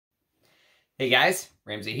Hey guys,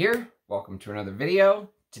 Ramsey here. Welcome to another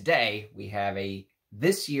video. Today we have a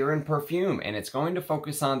This Year in Perfume, and it's going to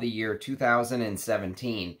focus on the year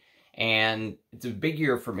 2017. And it's a big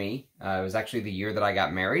year for me. It was actually the year that I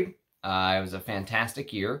got married. It was a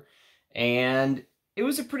fantastic year. And it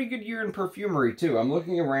was a pretty good year in perfumery too. I'm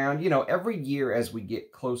looking around, every year as we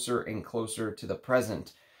get closer and closer to the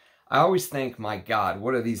present, I always think, my God,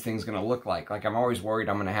 what are these things going to look like? Like, I'm always worried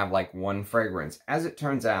I'm going to have like one fragrance. As it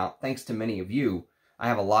turns out, thanks to many of you, I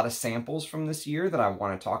have a lot of samples from this year that I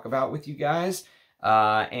want to talk about with you guys.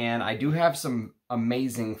 And I do have some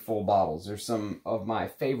amazing full bottles. There's some of my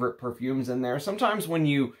favorite perfumes in there. Sometimes when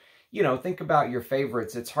you think about your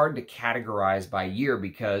favorites, it's hard to categorize by year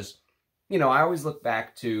because, I always look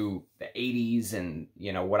back to the 80s and,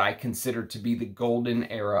 what I consider to be the golden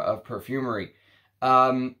era of perfumery.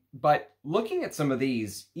 But looking at some of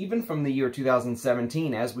these, even from the year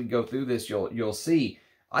 2017, as we go through this, you'll see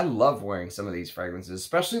I love wearing some of these fragrances,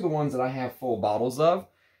 especially the ones that I have full bottles of.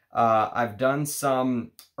 I've done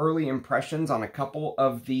some early impressions on a couple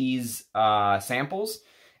of these samples,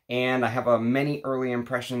 and I have many early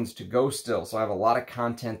impressions to go still, so I have a lot of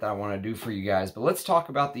content that I want to do for you guys. But let's talk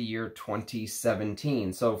about the year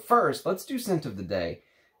 2017. So first, let's do Scent of the Day,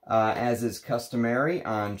 as is customary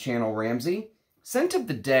on Channel Ramsey. Scent of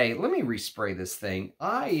the Day, let me respray this thing.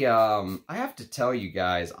 I have to tell you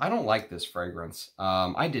guys, I don't like this fragrance.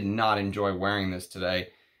 I did not enjoy wearing this today.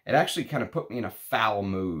 It actually kind of put me in a foul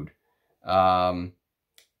mood. But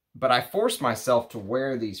I forced myself to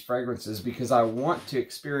wear these fragrances because I want to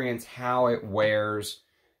experience how it wears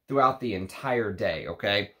throughout the entire day,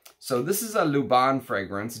 okay? So this is a Lubin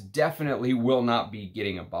fragrance. Definitely will not be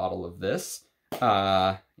getting a bottle of this.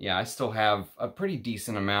 Yeah, I still have a pretty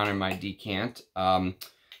decent amount in my decant.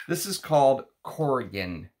 This is called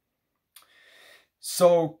Korrigan.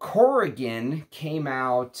 So Korrigan came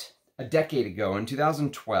out a decade ago in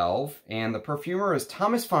 2012, and the perfumer is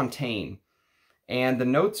Thomas Fontaine. And the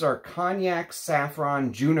notes are cognac,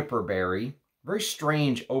 saffron, juniper berry. Very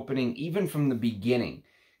strange opening even from the beginning.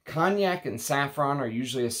 Cognac and saffron are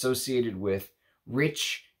usually associated with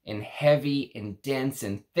rich and heavy and dense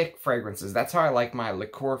and thick fragrances. That's how I like my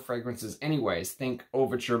liqueur fragrances anyways. Think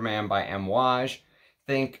Overture Man by Amouage.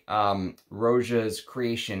 Think Roja's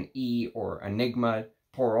Creation E or Enigma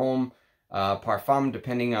Pour Homme, Parfum,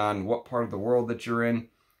 depending on what part of the world that you're in.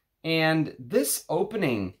 And this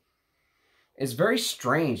opening is very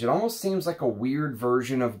strange. It almost seems like a weird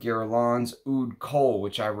version of Guerlain's Oud Cole,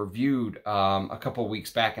 which I reviewed a couple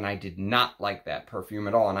weeks back, and I did not like that perfume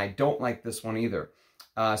at all, and I don't like this one either.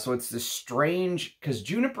 So it's this strange, because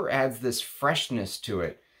juniper adds this freshness to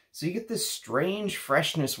it. So you get this strange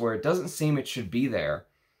freshness where it doesn't seem it should be there.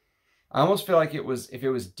 I almost feel like if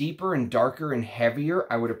it was deeper and darker and heavier,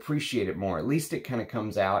 I would appreciate it more. At least it kind of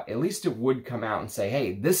comes out. At least it would come out and say,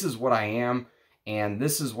 hey, this is what I am, and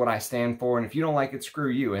this is what I stand for, and if you don't like it,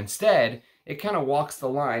 screw you. Instead, it kind of walks the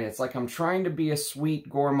line. It's like I'm trying to be a sweet,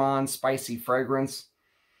 gourmand, spicy fragrance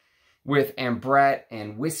with ambrette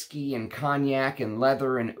and whiskey and cognac and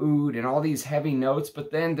leather and oud and all these heavy notes, but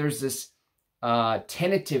then there's this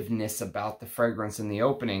tentativeness about the fragrance in the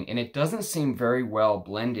opening, and it doesn't seem very well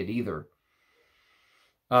blended either.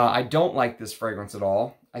 I don't like this fragrance at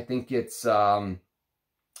all. I think it's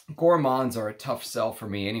gourmands are a tough sell for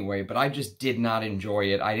me anyway, but I just did not enjoy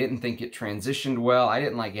it. I didn't think it transitioned well. I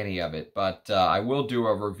didn't like any of it, but I will do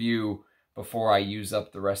a review before I use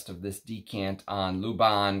up the rest of this decant on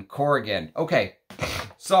Lubin Korrigan. Okay,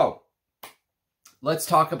 so let's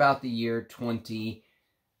talk about the year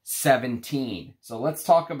 2017. So let's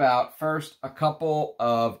talk about first a couple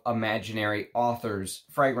of Imaginary Authors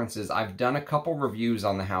fragrances. I've done a couple reviews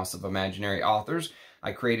on the House of Imaginary Authors.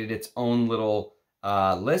 I created its own little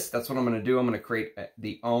list. That's what I'm going to do. I'm going to create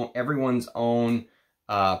everyone's own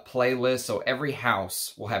playlist. So every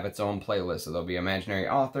house will have its own playlist. So there'll be Imaginary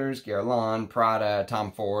Authors, Guerlain, Prada,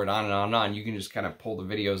 Tom Ford, on and on and on. You can just kind of pull the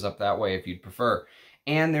videos up that way if you'd prefer.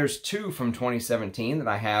 And there's two from 2017 that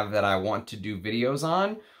I have that I want to do videos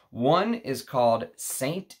on. One is called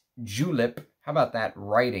Saint Julep. How about that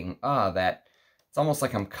writing? It's almost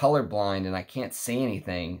like I'm colorblind and I can't see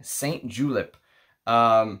anything. Saint Julep,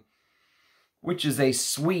 which is a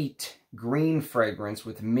sweet green fragrance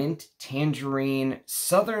with mint, tangerine,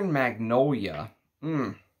 southern magnolia,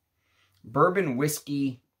 bourbon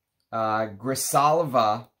whiskey,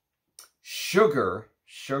 grisalva, sugar,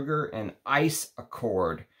 and ice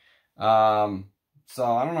accord. So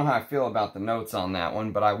I don't know how I feel about the notes on that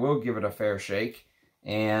one, but I will give it a fair shake.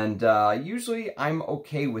 And usually I'm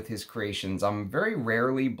okay with his creations. I'm very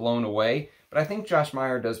rarely blown away, but I think Josh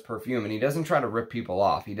Meyer does Perfume, and he doesn't try to rip people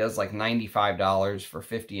off. He does like $95 for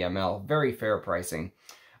 50 ml. Very fair pricing.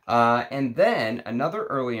 And then another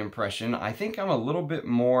early impression, I think I'm a little bit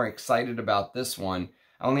more excited about this one.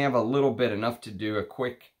 I only have a little bit, enough to do a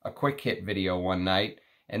quick hit video one night,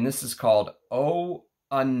 and this is called Oh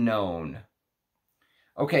Unknown.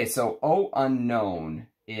 Okay, so Oh Unknown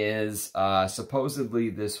is supposedly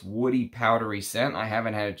this woody, powdery scent. I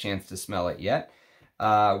haven't had a chance to smell it yet.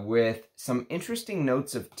 With some interesting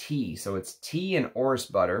notes of tea. So it's tea and orris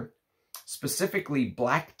butter, specifically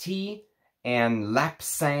black tea and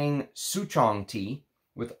lapsang souchong tea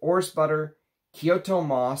with orris butter, Kyoto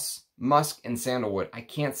moss, musk, and sandalwood. I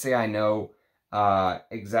can't say I know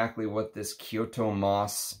exactly what this Kyoto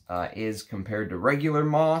moss is compared to regular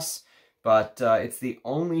moss, but it's the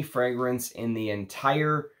only fragrance in the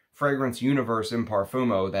entire fragrance universe in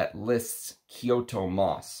Parfumo that lists Kyoto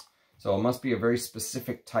moss. So it must be a very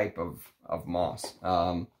specific type of moss.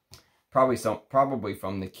 Probably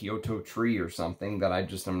from the Kyoto tree or something that I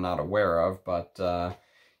just am not aware of. But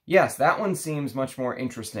yes, that one seems much more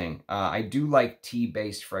interesting. I do like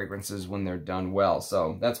tea-based fragrances when they're done well.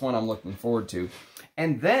 So that's one I'm looking forward to.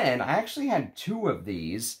 And then I actually had two of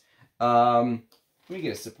these. Let me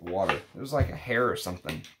get a sip of water. There was like a hair or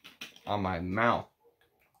something on my mouth.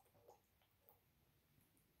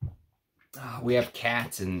 We have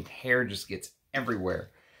cats and hair just gets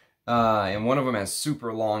everywhere. And one of them has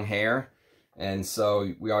super long hair. And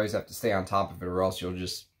so we always have to stay on top of it, or else you'll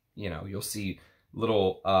just, you know, you'll see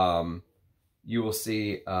little,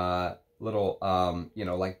 you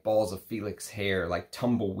know, like balls of Felix hair, like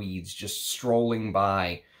tumbleweeds just strolling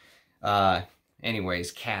by.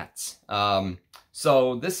 Anyways, cats.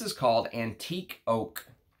 So this is called Antique Oak.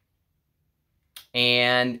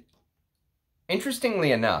 And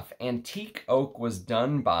interestingly enough, Antique Oak was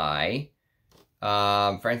done by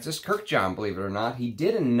Francis Kirkjohn, believe it or not. He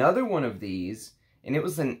did another one of these, and it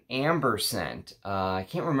was an amber scent. I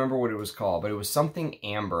can't remember what it was called, but it was something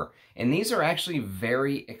amber. And these are actually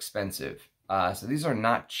very expensive. So these are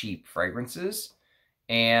not cheap fragrances.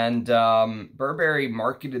 And Burberry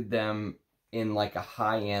marketed them in like a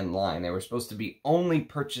high-end line. They were supposed to be only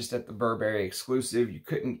purchased at the Burberry exclusive. You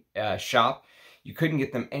couldn't shop. You couldn't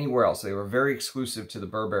get them anywhere else. They were very exclusive to the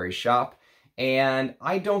Burberry shop. And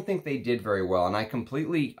I don't think they did very well. And I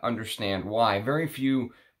completely understand why. Very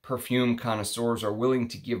few perfume connoisseurs are willing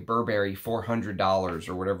to give Burberry $400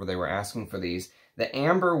 or whatever they were asking for these. The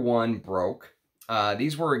amber one broke.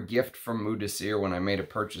 These were a gift from Moudesir when I made a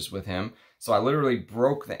purchase with him. So I literally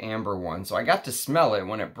broke the amber one. So I got to smell it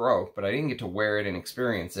when it broke, but I didn't get to wear it and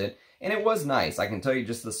experience it. And it was nice. I can tell you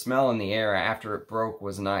just the smell in the air after it broke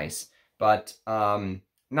was nice. But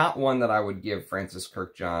not one that I would give Francis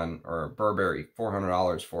Kirkjohn or Burberry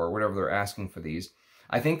 $400 for, or whatever they're asking for these.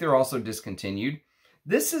 I think they're also discontinued.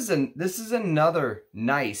 This is another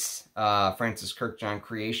nice Francis Kirkjohn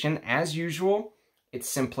creation. As usual,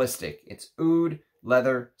 it's simplistic. It's oud,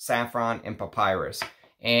 leather, saffron, and papyrus.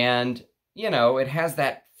 And, you know, it has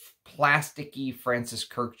that plasticky Francis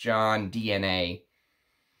Kirkjohn DNA,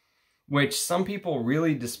 which some people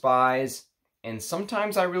really despise. And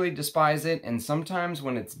sometimes I really despise it. And sometimes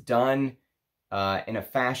when it's done in a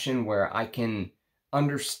fashion where I can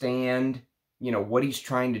understand, you know, what he's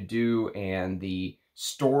trying to do and the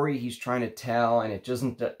story he's trying to tell, and it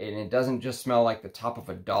doesn't just smell like the top of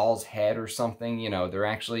a doll's head or something. You know, there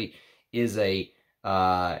actually is a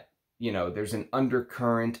you know, there's an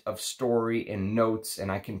undercurrent of story and notes,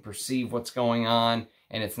 and I can perceive what's going on,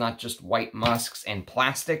 and it's not just white musks and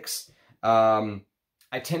plastics.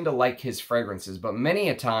 I tend to like his fragrances, but many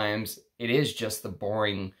a times it is just the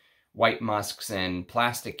boring white musks and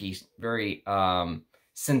plasticky, very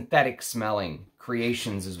synthetic smelling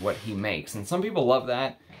creations is what he makes. And some people love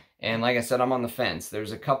that. And like I said, I'm on the fence.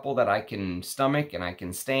 There's a couple that I can stomach and I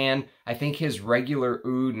can stand. I think his regular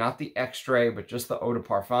oud, not the extrait, but just the eau de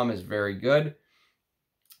parfum is very good.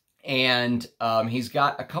 And he's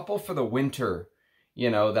got a couple for the winter,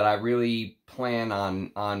 you know, that I really plan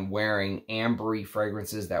on wearing, ambery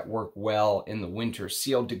fragrances that work well in the winter.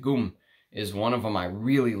 Ciel de Gum is one of them. I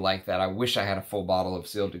really like that. I wish I had a full bottle of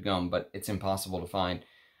Ciel de Gum, but it's impossible to find.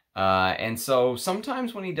 And so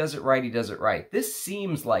sometimes when he does it right, he does it right. This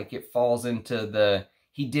seems like it falls into the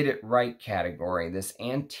he did it right category, this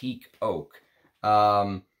Antique Oak.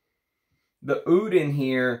 The oud in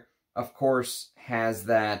here, of course, has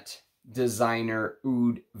that designer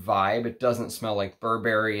oud vibe. It doesn't smell like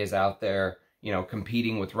Burberry is out there, you know,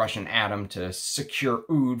 competing with Russian Atom to secure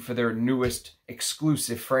oud for their newest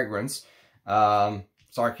exclusive fragrance.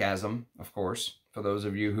 Sarcasm, of course. for those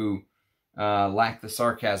of you who lack the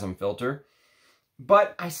sarcasm filter.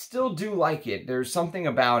 But I still do like it. There's something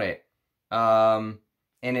about it. And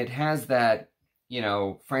it has that, you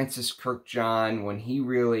know, Francis Kirkjohn, when he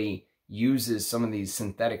really uses some of these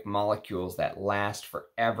synthetic molecules that last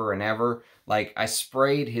forever and ever. Like, I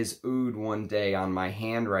sprayed his oud one day on my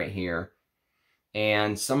hand right here,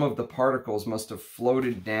 and some of the particles must have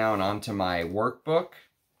floated down onto my workbook,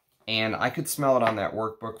 and I could smell it on that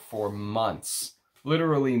workbook for months.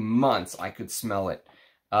 Literally months, I could smell it.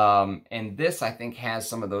 And this, I think, has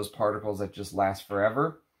some of those particles that just last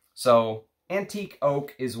forever. So, Antique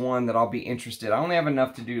Oak is one that I'll be interested. I only have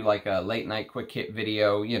enough to do like a late night quick hit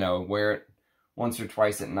video, you know, wear it once or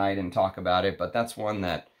twice at night and talk about it. But that's one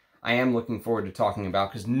that I am looking forward to talking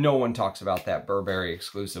about, because no one talks about that Burberry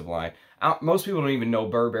exclusive line. Most people don't even know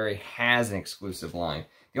Burberry has an exclusive line.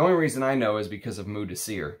 The only reason I know is because of Mou de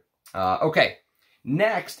Cire. Okay,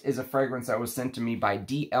 next is a fragrance that was sent to me by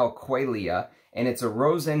D.L. Qualia, and it's a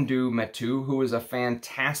Rosendo Mateu, who is a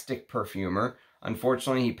fantastic perfumer.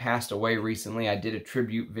 Unfortunately, he passed away recently. I did a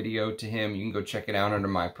tribute video to him. You can go check it out under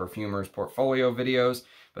my Perfumers Portfolio videos.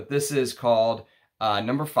 But this is called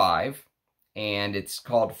number 5, and it's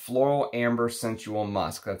called Floral Amber Sensual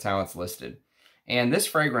Musk. That's how it's listed. And this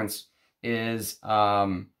fragrance is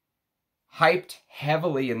hyped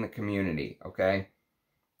heavily in the community, okay?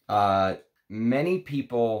 Many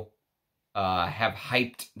people have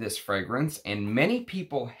hyped this fragrance, and many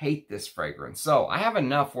people hate this fragrance. So I have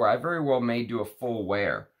enough where I very well may do a full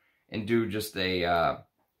wear and do just a,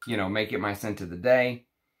 you know, make it my scent of the day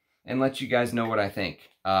and let you guys know what I think.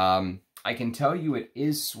 I can tell you it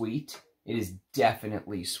is sweet. It is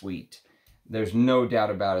definitely sweet. There's no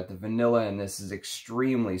doubt about it. The vanilla in this is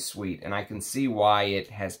extremely sweet, and I can see why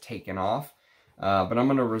it has taken off. But I'm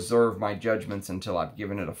going to reserve my judgments until I've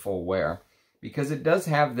given it a full wear, because it does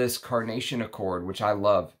have this carnation accord, which I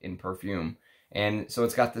love in perfume. And so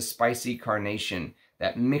it's got this spicy carnation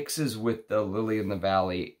that mixes with the lily in the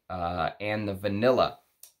valley and the vanilla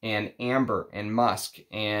and amber and musk.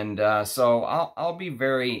 And so I'll be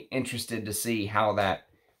very interested to see how that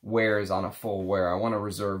wears on a full wear. I want to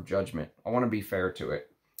reserve judgment. I want to be fair to it.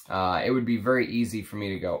 It would be very easy for me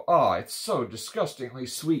to go, oh, it's so disgustingly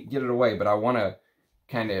sweet, get it away. But I want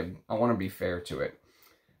to be fair to it.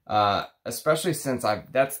 Especially since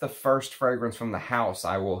that's the first fragrance from the house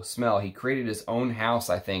I will smell. He created his own house,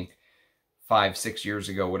 I think, 5-6 years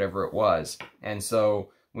ago, whatever it was. And so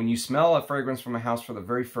when you smell a fragrance from a house for the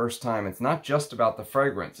very first time, it's not just about the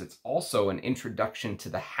fragrance. It's also an introduction to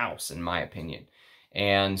the house, in my opinion.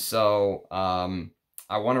 And so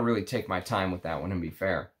I want to really take my time with that one and be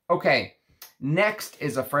fair. Okay, next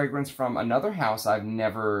is a fragrance from another house I've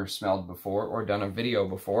never smelled before or done a video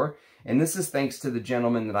before. And this is thanks to the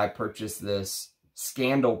gentleman that I purchased this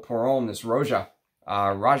Scandal Pour Homme, this Roja,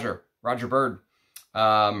 Roger Bird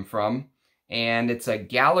from. And it's a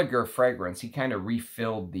Gallagher fragrance. He kind of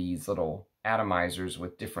refilled these little atomizers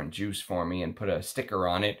with different juice for me and put a sticker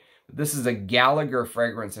on it. But this is a Gallagher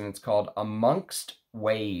fragrance, and it's called Amongst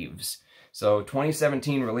Waves. So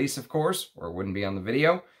 2017 release, of course, or it wouldn't be on the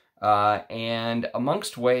video. And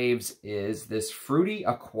Amongst Waves is this fruity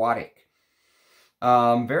aquatic.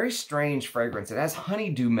 Very strange fragrance. It has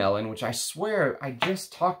honeydew melon, which I swear I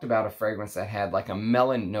just talked about a fragrance that had like a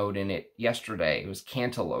melon note in it yesterday. It was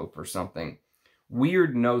cantaloupe or something.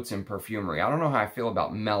 Weird notes in perfumery. I don't know how I feel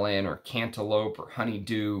about melon or cantaloupe or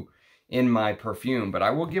honeydew in my perfume, but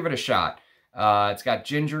I will give it a shot. It's got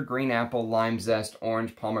ginger, green apple, lime zest,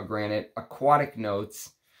 orange, pomegranate, aquatic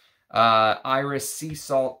notes, iris, sea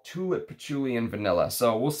salt, tulip, patchouli, and vanilla.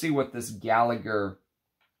 So we'll see what this Gallagher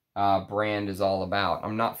brand is all about.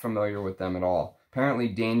 I'm not familiar with them at all. Apparently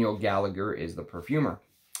Daniel Gallagher is the perfumer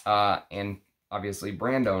and obviously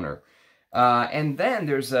brand owner. And then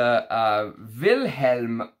there's a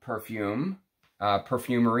Vilhelm Parfumerie,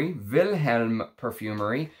 Vilhelm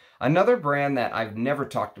Parfumerie, another brand that I've never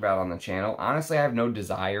talked about on the channel. Honestly, I have no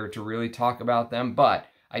desire to really talk about them, but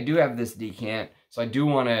I do have this decant, so I do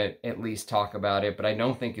want to at least talk about it, but I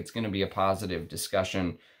don't think it's going to be a positive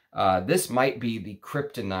discussion. This might be the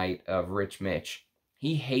kryptonite of Rich Mitch.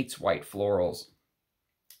 He hates white florals.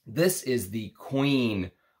 This is the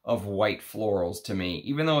queen of white florals to me.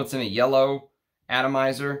 Even though it's in a yellow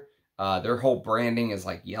atomizer, their whole branding is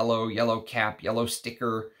like yellow cap, yellow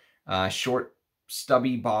sticker, short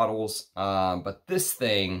stubby bottles. But this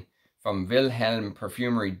thing from Vilhelm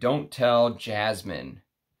Parfumerie, Don't Tell Jasmine,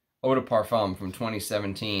 Eau de Parfum from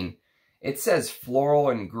 2017. It says floral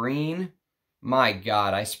and green. My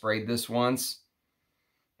God, I sprayed this once,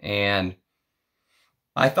 and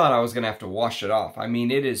I thought I was going to have to wash it off. I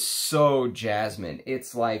mean, it is so jasmine.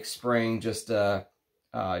 It's like spraying just a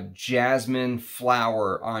jasmine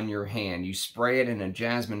flower on your hand. You spray it and a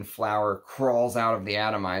jasmine flower crawls out of the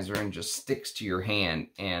atomizer and just sticks to your hand.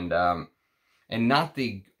 And not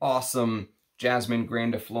the awesome Jasmine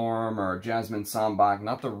grandiflorum or Jasmine sambac,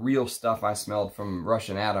 not the real stuff I smelled from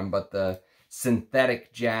Russian Atom, but the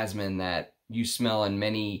synthetic jasmine that you smell in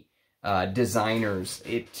many designers.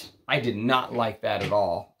 I did not like that at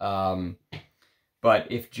all.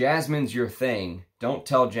 But if jasmine's your thing, Don't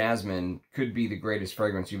Tell Jasmine could be the greatest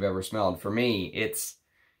fragrance you've ever smelled. For me, it's,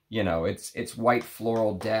 you know, it's white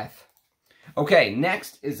floral death. Okay,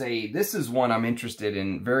 next is this is one I'm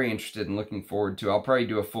very interested in, looking forward to. I'll probably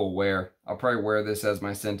do a full wear. I'll probably wear this as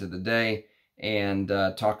my scent of the day and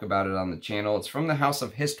talk about it on the channel. It's from the house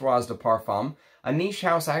of Histoires de Parfum, a niche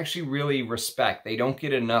house I actually really respect. They don't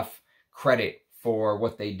get enough credit for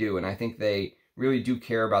what they do, and I think they really do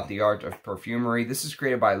care about the art of perfumery. This is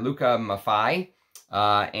created by Luca Maffei,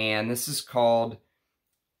 and this is called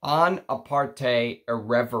En Aparté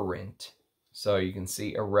Irrévérent. So you can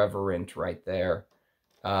see Irrévérent right there.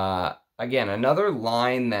 Again, another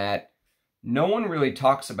line that no one really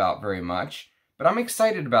talks about very much, but I'm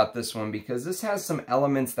excited about this one because this has some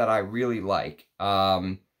elements that I really like.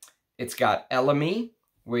 It's got elemi,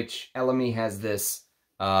 which elemi has this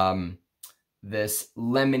this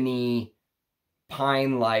lemony,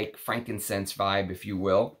 pine-like frankincense vibe, if you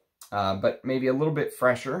will, but maybe a little bit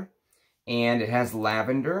fresher. And it has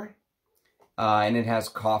lavender, and it has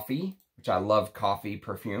coffee, which I love coffee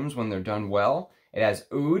perfumes when they're done well. It has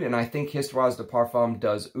oud, and I think Histoires de Parfum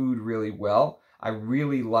does oud really well. I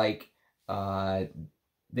really like, they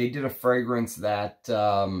did a fragrance that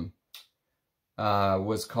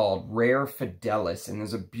was called Rare Fidelis, and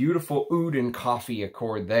there's a beautiful oud and coffee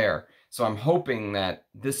accord there. So I'm hoping that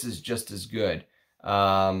this is just as good.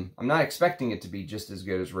 I'm not expecting it to be just as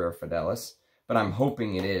good as Rare Fidelis, but I'm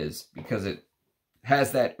hoping it is, because it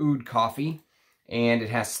has that oud coffee, and it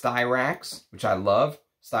has styrax, which I love.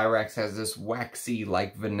 Styrax has this waxy,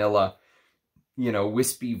 like vanilla, you know,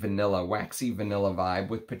 wispy vanilla, waxy vanilla vibe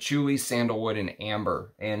with patchouli, sandalwood, and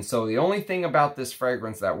amber. And so the only thing about this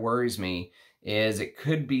fragrance that worries me is it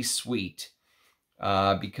could be sweet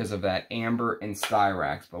because of that amber and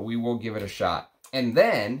styrax, but we will give it a shot. And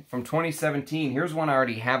then, from 2017, here's one I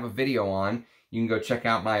already have a video on. You can go check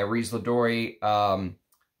out my Areej Doré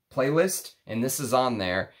playlist, and this is on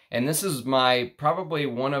there. And this is probably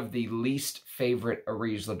one of the least favorite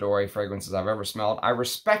Areej Doré fragrances I've ever smelled. I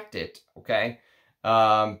respect it, okay?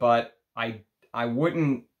 But I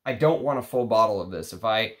don't want a full bottle of this.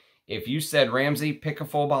 If you said, Ramsey, pick a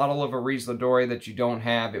full bottle of Areej Doré that you don't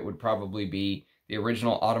have, it would probably be the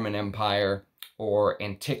original Ottoman Empire or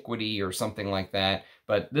Antiquity or something like that.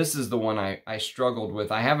 But this is the one I struggled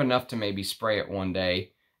with. I have enough to maybe spray it one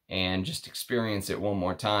day and just experience it one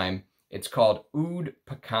more time. It's called Oud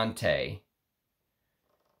Picante.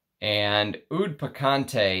 And Oud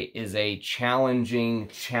Picante is a challenging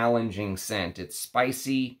scent. It's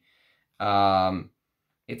spicy,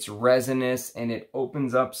 it's resinous, and it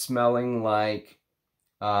opens up smelling like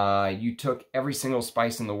you took every single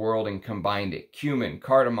spice in the world and combined it. Cumin,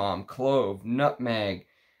 cardamom, clove, nutmeg.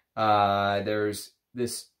 There's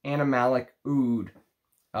this animalic oud.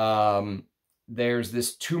 There's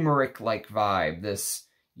this turmeric-like vibe. This,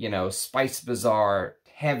 you know, Spice Bazaar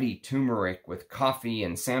heavy turmeric with coffee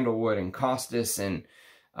and sandalwood and costus and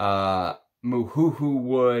muhuhu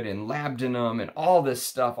wood and labdanum and all this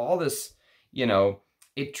stuff. All this, you know,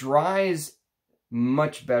 it dries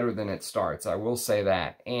much better than it starts, I will say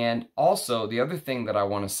that. And also, the other thing that I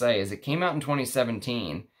want to say is it came out in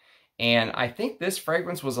 2017, and I think this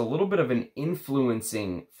fragrance was a little bit of an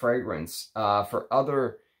influencing fragrance for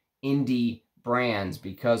other indie brands,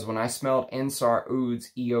 because when I smelled Ensar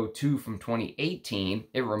Oud's EO2 from 2018,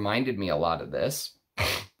 it reminded me a lot of this.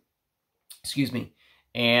 Excuse me.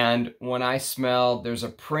 And when I smelled, there's a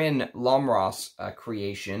Prin Lomros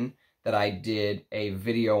creation that I did a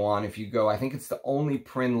video on. If you go, I think it's the only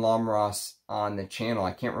Prin Lomros on the channel.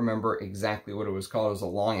 I can't remember exactly what it was called. It was a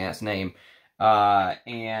long-ass name.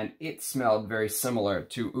 And it smelled very similar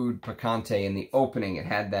to Oud Picante in the opening. It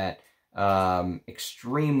had that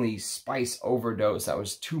extremely spice overdose that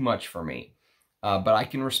was too much for me. But I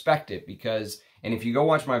can respect it because, and if you go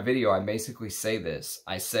watch my video, I basically say this.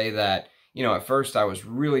 I say that, you know, at first I was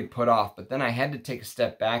really put off, but then I had to take a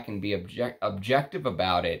step back and be objective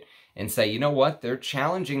about it and say, you know what, they're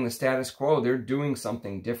challenging the status quo. They're doing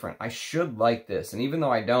something different. I should like this. And even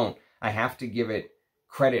though I don't, I have to give it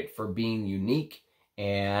credit for being unique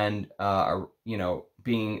and, you know,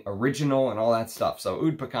 being original and all that stuff. So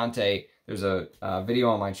Oud Picante, There's a video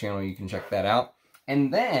on my channel. You can check that out.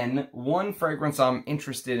 And then one fragrance I'm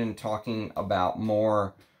interested in talking about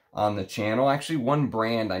more on the channel. Actually, one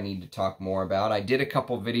brand I need to talk more about. I did a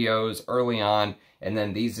couple videos early on, and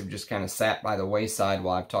then these have just kind of sat by the wayside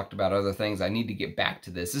while I've talked about other things. I need to get back to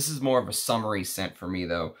this. This is more of a summery scent for me,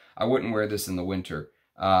 though. I wouldn't wear this in the winter.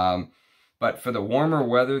 But for the warmer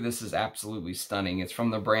weather, this is absolutely stunning. It's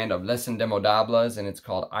from the brand of Les Indémodables, and it's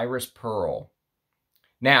called Iris Pearl.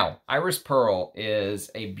 Now, Iris Pearl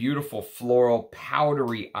is a beautiful floral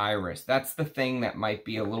powdery iris. That's the thing that might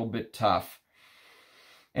be a little bit tough.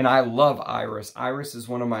 And I love iris. Iris is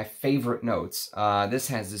one of my favorite notes. This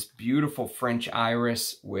has this beautiful French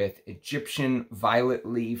iris with Egyptian violet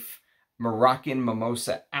leaf, Moroccan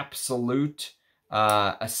mimosa absolute,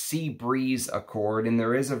 a sea breeze accord, and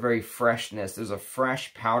there is a very freshness. There's a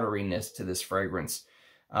fresh powderiness to this fragrance.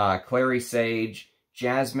 Clary sage,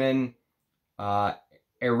 jasmine,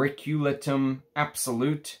 Auriculatum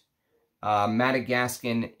absolute,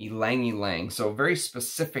 Madagascan ylang ylang. So very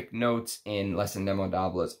specific notes in Les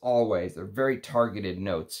Indémodables, always. They're very targeted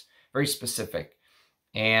notes, very specific.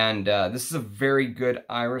 And this is a very good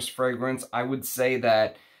iris fragrance. I would say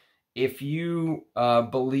that if you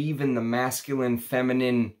believe in the masculine,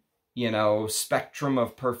 feminine, you know, spectrum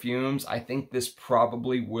of perfumes, I think this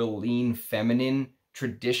probably will lean feminine,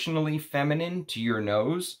 traditionally feminine to your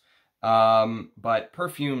nose. But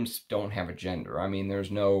perfumes don't have a gender. I mean, there's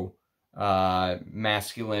no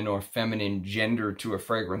masculine or feminine gender to a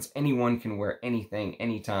fragrance. Anyone can wear anything,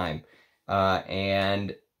 anytime.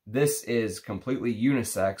 And this is completely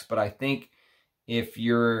unisex, but I think if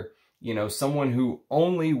you're, you know, someone who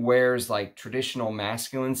only wears like traditional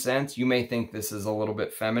masculine scents, you may think this is a little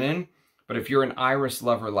bit feminine. But if you're an iris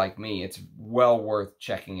lover like me, it's well worth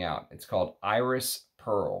checking out. It's called Iris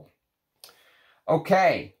Pearl.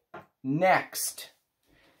 Okay. Next,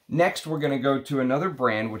 we're going to go to another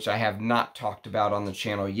brand, which I have not talked about on the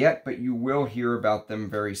channel yet, but you will hear about them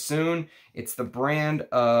very soon. It's the brand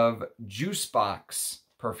of Jusbox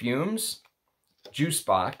Perfumes,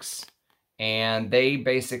 Jusbox, and they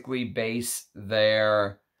basically base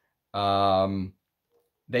their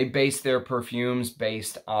perfumes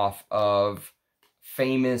based off of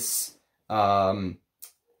famous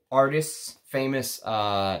artists, famous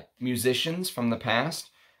musicians from the past.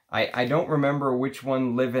 I don't remember which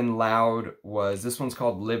one Live and Loud was. This one's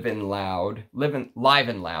called Live and Loud. Live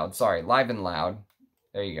and Loud. Sorry, Live and Loud.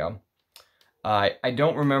 There you go. I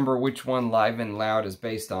don't remember which one Live and Loud is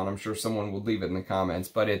based on. I'm sure someone will leave it in the comments.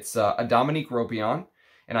 But it's a Dominique Ropion.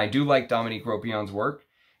 And I do like Dominique Ropion's work.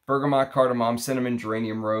 Bergamot, cardamom, cinnamon,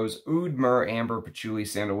 geranium, rose, oud, myrrh, amber, patchouli,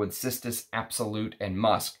 sandalwood, cistus, absolute, and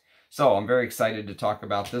musk. So I'm very excited to talk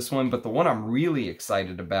about this one. But the one I'm really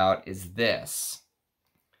excited about is this.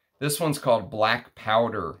 This one's called Black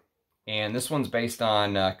Powder, and this one's based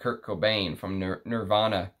on Kurt Cobain from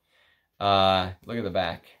Nirvana. Look at the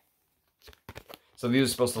back. So these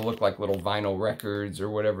are supposed to look like little vinyl records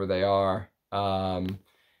or whatever they are.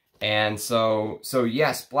 And so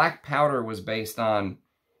yes, Black Powder was based on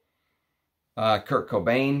Kurt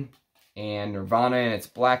Cobain and Nirvana, and it's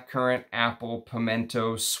blackcurrant, apple,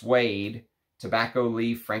 pimento, suede, tobacco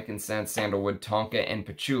leaf, frankincense, sandalwood, tonka, and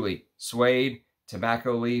patchouli. Suede,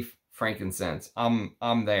 tobacco leaf, frankincense. I'm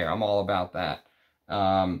there. I'm all about that.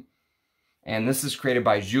 And this is created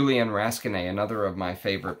by Julien Rasquinet, another of my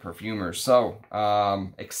favorite perfumers. So,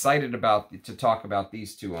 excited to talk about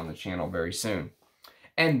these two on the channel very soon.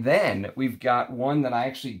 And then we've got one that I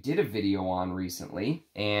actually did a video on recently,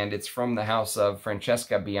 and it's from the house of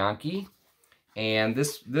Francesca Bianchi. And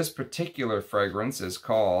this particular fragrance is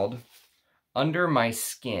called Under My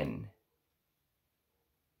Skin.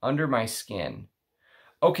 Under My Skin.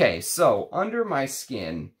 Okay, so Under My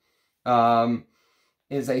Skin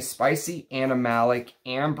is a spicy, animalic,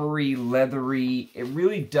 ambery, leathery. It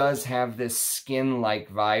really does have this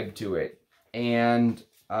skin-like vibe to it. And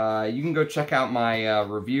you can go check out my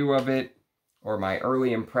review of it, or my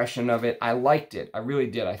early impression of it. I liked it. I really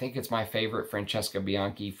did. I think it's my favorite Francesca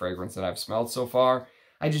Bianchi fragrance that I've smelled so far.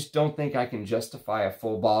 I just don't think I can justify a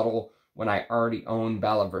full bottle when I already own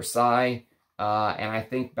Bala Versailles. And I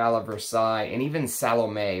think Bala Versailles and even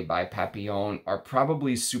Salome by Papillon are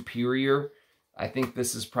probably superior. I think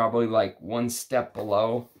this is probably like one step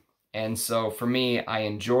below. And so for me, I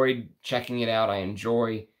enjoyed checking it out. I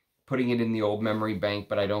enjoy putting it in the old memory bank,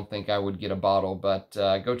 but I don't think I would get a bottle. But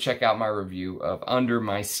go check out my review of Under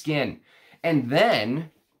My Skin. And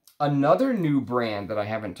then another new brand that I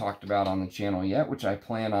haven't talked about on the channel yet, which I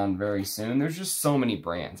plan on very soon. There's just so many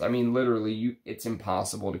brands. I mean, literally, it's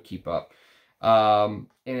impossible to keep up. And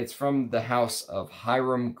it's from the house of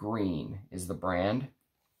Hiram Green is the brand.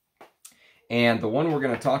 And the one we're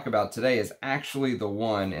going to talk about today is actually the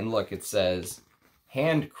one, and look, it says,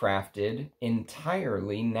 handcrafted,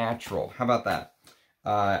 entirely natural. How about that?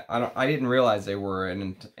 I didn't realize they were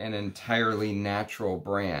an entirely natural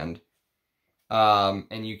brand.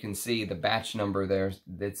 And you can see the batch number there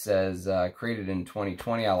that says created in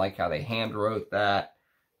 2020. I like how they hand wrote that,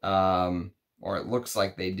 or it looks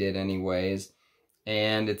like they did anyways.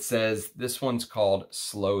 And it says this one's called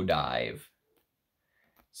Slowdive.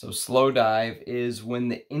 So Slowdive is when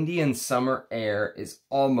the Indian summer air is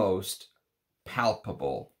almost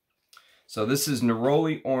palpable. So this is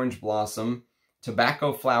neroli orange blossom,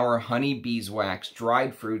 tobacco flower, honey, beeswax,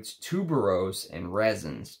 dried fruits, tuberose, and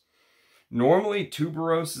resins. Normally,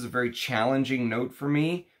 tuberose is a very challenging note for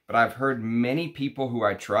me, but I've heard many people who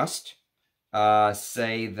I trust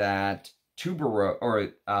say that tuberose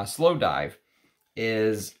or Slowdive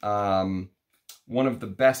is one of the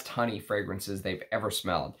best honey fragrances they've ever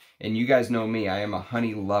smelled. And you guys know me, I am a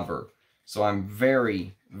honey lover. So I'm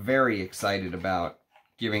very, very excited about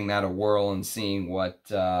giving that a whirl and seeing what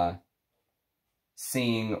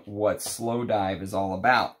Slowdive is all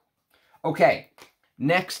about. Okay,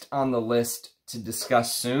 next on the list to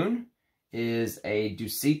discuss soon is a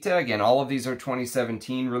Dusita. Again, all of these are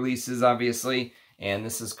 2017 releases, obviously. And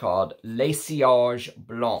this is called Les Sillage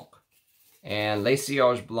Blanc. And Les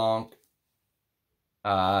Sillage Blanc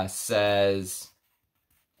says,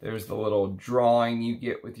 there's the little drawing you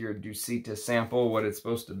get with your Dusita sample, what it's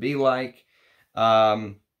supposed to be like.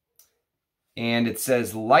 And it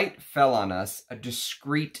says, light fell on us, a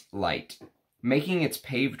discreet light, making its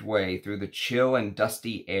paved way through the chill and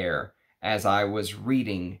dusty air as I was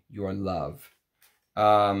reading your love.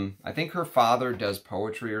 I think her father does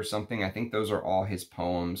poetry or something. I think those are all his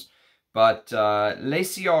poems. But Les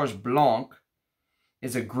Sillage Blanc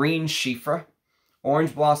is a green chiffre,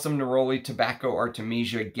 orange blossom, neroli, tobacco,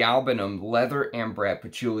 artemisia, galbanum, leather, ambret,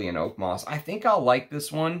 patchouli, and oak moss. I think I'll like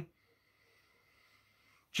this one.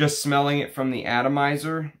 Just smelling it from the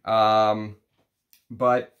atomizer.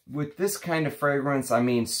 But with this kind of fragrance, I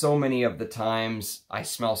mean, so many of the times I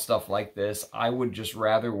smell stuff like this, I would just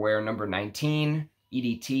rather wear number 19,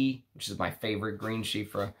 EDT, which is my favorite green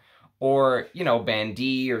chiffre, or, you know,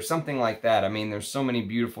 Bandit or something like that. I mean, there's so many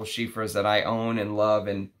beautiful chiffres that I own and love,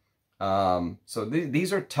 and so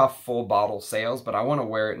these are tough full bottle sales, but I want to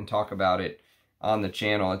wear it and talk about it on the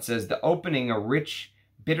channel. It says, the opening, a rich,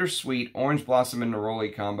 bittersweet orange blossom and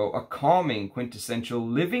neroli combo, a calming, quintessential,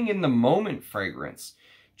 living in the moment fragrance,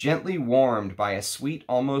 gently warmed by a sweet,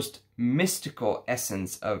 almost mystical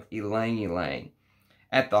essence of ylang ylang.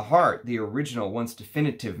 At the heart, the original, once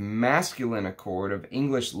definitive masculine accord of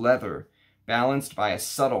English leather, balanced by a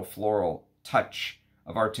subtle floral touch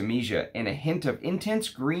of artemisia and a hint of intense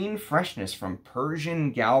green freshness from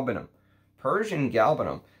Persian galbanum. Persian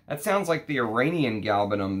galbanum. That sounds like the Iranian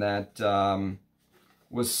galbanum that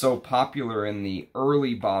was so popular in the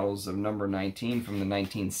early bottles of number 19 from the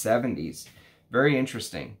 1970s. Very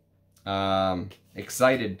interesting.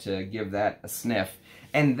 Excited to give that a sniff.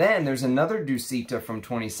 And then there's another Dusita from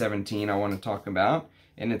 2017 I want to talk about,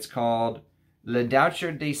 and it's called Le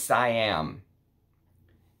Doucher de Siam.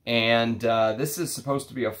 And this is supposed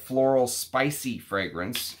to be a floral, spicy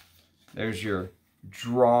fragrance. There's your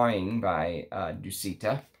drawing by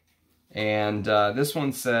Dusita. And this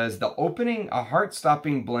one says, the opening, a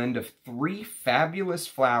heart-stopping blend of 3 fabulous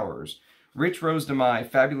flowers, rich rose de mai,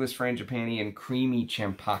 fabulous frangipani, and creamy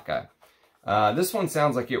champaka. This one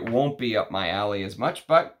sounds like it won't be up my alley as much,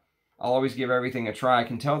 but I'll always give everything a try. I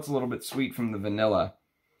can tell it's a little bit sweet from the vanilla,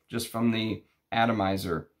 just from the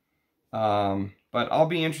atomizer. But I'll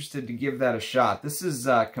be interested to give that a shot. This is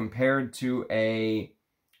compared to a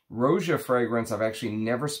Roja fragrance I've actually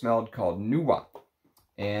never smelled called Nua.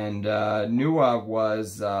 And Nua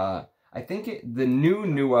was, I think the new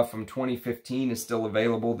Nua from 2015 is still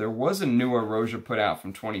available. There was a Nua Roja put out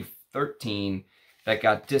from 2013 that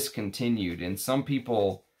got discontinued. And some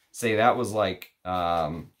people say that was like,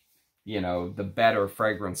 you know, the better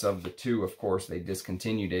fragrance of the two. Of course, they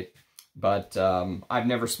discontinued it. But I've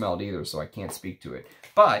never smelled either, so I can't speak to it.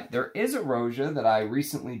 But there is a Roja that I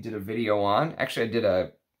recently did a video on. Actually, I did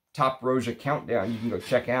a top Roja countdown you can go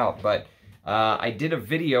check out. But I did a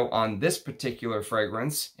video on this particular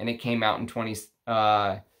fragrance, and it came out in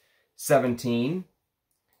 2017.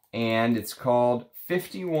 And it's called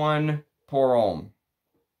 51 Pour Homme.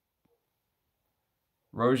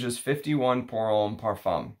 Roja's 51 Pour Homme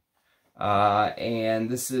Parfum. And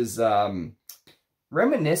this is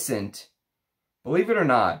reminiscent, believe it or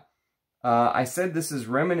not, I said this is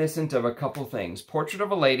reminiscent of a couple things. Portrait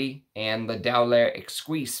of a Lady and Le Dauler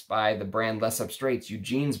Exquise by the brand Les Abstraits,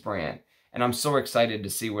 Eugene's brand. And I'm so excited to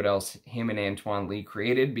see what else him and Antoine Lee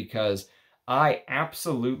created, because I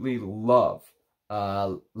absolutely love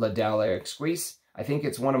La Dalle Exquise. I think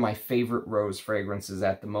it's one of my favorite rose fragrances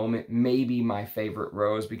at the moment. Maybe my favorite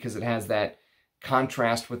rose, because it has that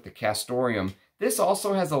contrast with the castoreum. This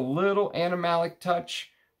also has a little animalic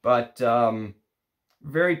touch, but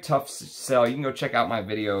very tough sell. You can go check out my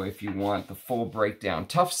video if you want the full breakdown.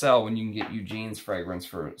 Tough sell when you can get Eugene's fragrance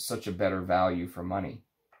for such a better value for money.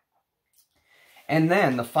 And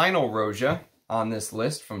then the final Roja on this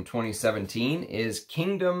list from 2017 is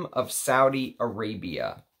Kingdom of Saudi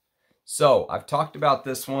Arabia. So I've talked about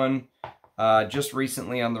this one just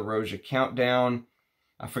recently on the Roja Countdown.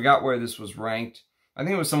 I forgot where this was ranked. I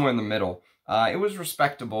think it was somewhere in the middle. It was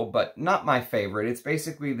respectable, but not my favorite. It's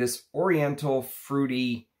basically this oriental,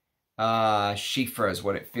 fruity chiffre is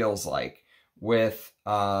what it feels like, with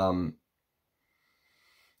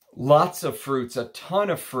lots of fruits, a ton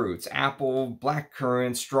of fruits. Apple,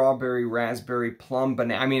 blackcurrant, strawberry, raspberry, plum,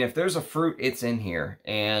 banana. I mean, if there's a fruit, it's in here.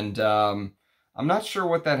 And I'm not sure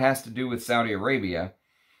what that has to do with Saudi Arabia,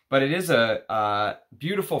 but it is a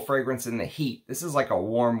beautiful fragrance in the heat. This is like a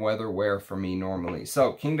warm weather wear for me normally.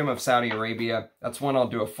 So, Kingdom of Saudi Arabia, that's one I'll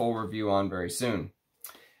do a full review on very soon.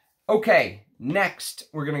 Okay, next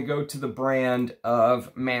we're going to go to the brand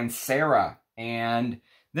of Mancera. And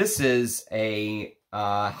this is a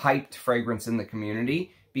hyped fragrance in the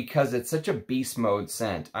community because it's such a beast mode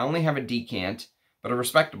scent. I only have a decant, but a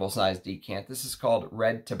respectable sized decant. This is called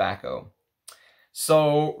Red Tobacco.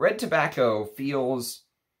 So, Red Tobacco feels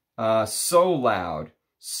so loud,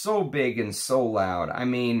 so big and so loud. I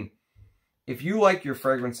mean, if you like your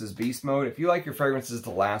fragrances beast mode, if you like your fragrances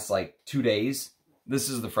to last like 2 days, this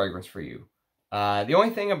is the fragrance for you. The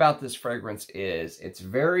only thing about this fragrance is it's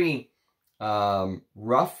very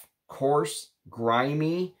rough, coarse,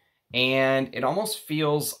 grimy, and it almost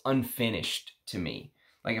feels unfinished to me.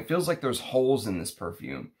 Like, it feels like there's holes in this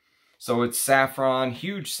perfume. So it's saffron,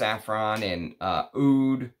 huge saffron, and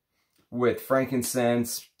oud, with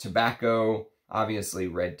frankincense, tobacco, obviously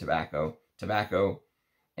red tobacco,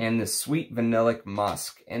 and the sweet vanillic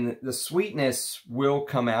musk. And the sweetness will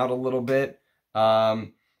come out a little bit.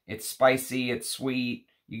 It's spicy, it's sweet,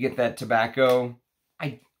 you get that tobacco.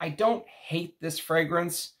 I don't hate this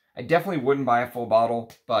fragrance. I definitely wouldn't buy a full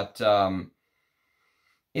bottle, but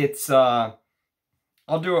it's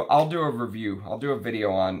I'll do a review. I'll do a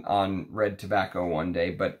video on Red Tobacco one day,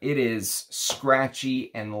 but it is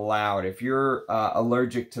scratchy and loud. If you're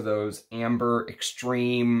allergic to those amber,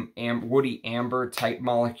 extreme, woody amber type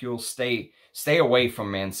molecules, stay away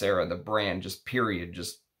from Mancera, the brand, just period.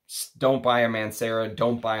 Just don't buy a Mancera,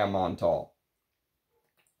 don't buy a Montal.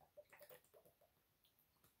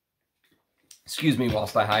 Excuse me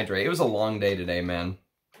whilst I hydrate. It was a long day today, man.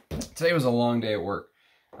 Today was a long day at work.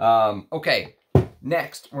 Okay.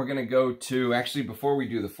 Next, we're going to go to, actually, before we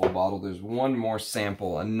do the full bottle, there's one more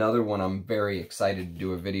sample, another one I'm very excited to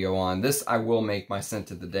do a video on. This, I will make my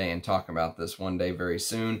scent of the day and talk about this one day very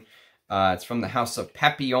soon. It's from the house of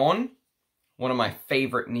Papillon, one of my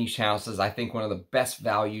favorite niche houses. I think one of the best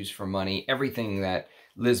values for money. Everything that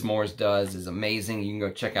Liz Moores does is amazing. You can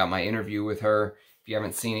go check out my interview with her. If you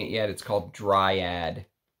haven't seen it yet, it's called Dryad.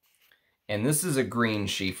 And this is a green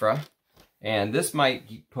chiffre. And this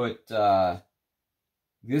might put...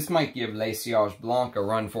 this might give Les Sillage Blanc a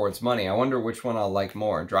run for its money. I wonder which one I'll like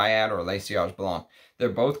more, Dryad or Les Sillage Blanc. They're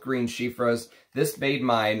both green chiffres. This made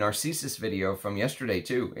my Narcissus video from yesterday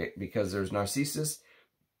too, because there's Narcissus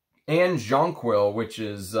and Jonquil, which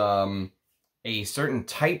is a certain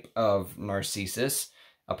type of Narcissus.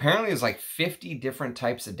 Apparently there's like 50 different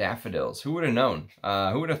types of daffodils. Who would have known?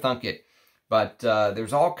 Who would have thunk it? But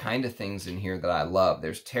there's all kind of things in here that I love.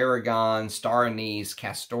 There's tarragon, star anise,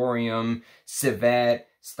 castoreum, civet,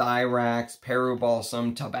 styrax, Peru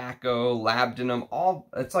balsam, tobacco, labdanum.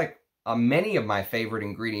 It's like many of my favorite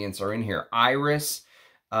ingredients are in here. Iris,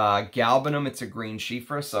 galbanum. It's a green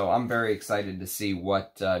chiffre, so I'm very excited to see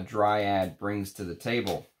what Dryad brings to the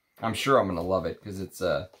table. I'm sure I'm gonna love it because it's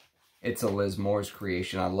a Liz Moores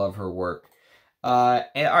creation. I love her work. All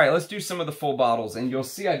right, let's do some of the full bottles. And you'll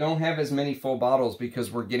see I don't have as many full bottles because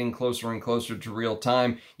we're getting closer and closer to real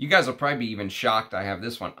time. You guys will probably be even shocked I have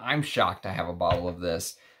this one. I'm shocked I have a bottle of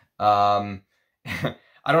this. I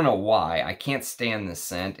don't know why. I can't stand this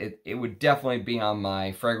scent. It would definitely be on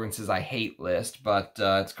my fragrances I hate list, but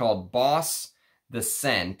it's called Boss the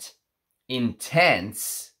Scent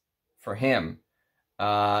Intense for him.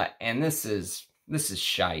 And this is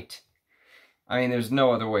shite. I mean, there's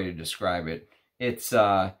no other way to describe it. It's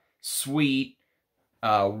sweet,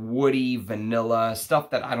 woody, vanilla, stuff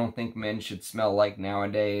that I don't think men should smell like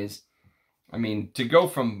nowadays. I mean, to go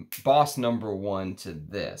from boss #1 to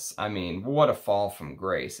this, I mean, what a fall from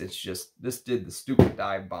grace. It's just, this did the stupid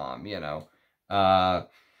dive bomb, you know.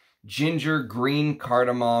 Ginger green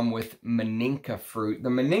cardamom with maninka fruit. The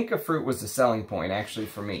maninka fruit was the selling point, actually,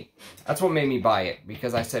 for me. That's what made me buy it,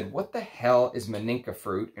 because I said, what the hell is maninka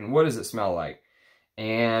fruit, and what does it smell like?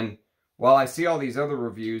 And while I see all these other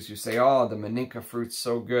reviews who say, oh, the maninka fruit's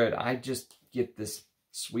so good, I just get this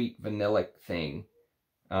sweet vanillic thing,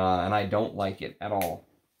 and I don't like it at all.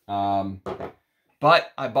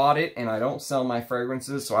 But I bought it, and I don't sell my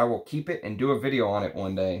fragrances, so I will keep it and do a video on it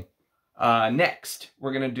one day. Next,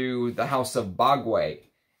 we're going to do the House of Bagwe,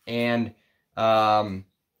 and I'm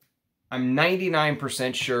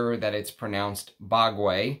 99% sure that it's pronounced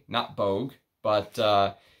Bagwe, not Bogue,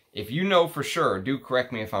 but if you know for sure, do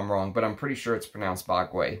correct me if I'm wrong, but I'm pretty sure it's pronounced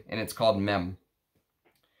Bagwe, and it's called Mem.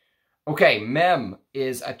 Okay, Mem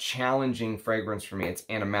is a challenging fragrance for me. It's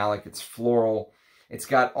animalic, it's floral, it's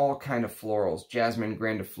got all kind of florals, jasmine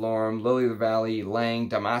grandiflorum, lily of the valley, lang,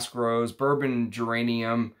 damask rose, bourbon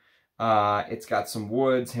geranium. It's got some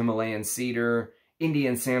woods, Himalayan cedar,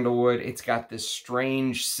 Indian sandalwood. It's got this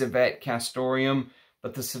strange civet castoreum,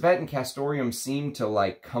 but the civet and castoreum seem to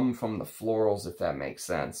like come from the florals, if that makes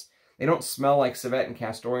sense. They don't smell like civet and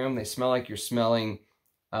castoreum. They smell like you're smelling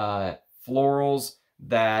florals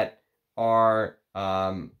that are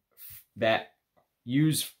that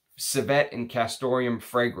use civet and castoreum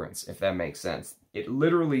fragrance, if that makes sense. It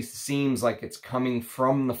literally seems like it's coming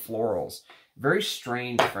from the florals. Very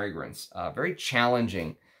strange fragrance, very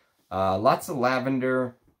challenging. Lots of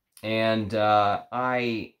lavender, and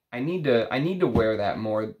I need to wear that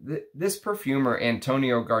more. This perfumer,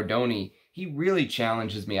 Antonio Gardoni, he really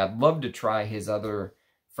challenges me. I'd love to try his other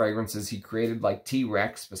fragrances he created, like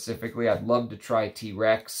T-Rex specifically. I'd love to try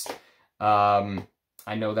T-Rex.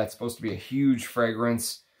 I know that's supposed to be a huge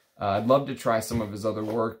fragrance. I'd love to try some of his other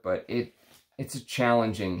work, but it's a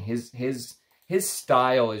challenging. His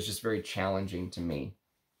style is just very challenging to me.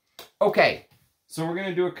 Okay, so we're going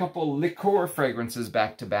to do a couple liqueur fragrances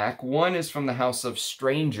back to back. One is from the House of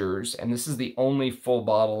Strangers, and this is the only full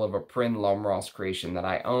bottle of a Prin Lomros creation that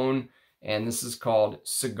I own, and this is called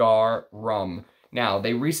Cigar Rum. Now,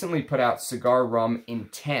 they recently put out Cigar Rum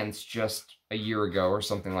Intense just a year ago or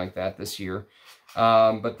something like that this year.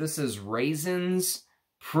 But this is raisins,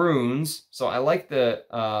 prunes, so I like the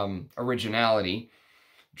originality.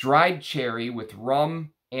 Dried cherry with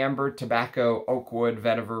rum, amber, tobacco, oak wood,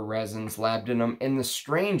 vetiver, resins, labdanum, and the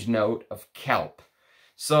strange note of kelp.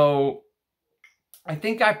 So, I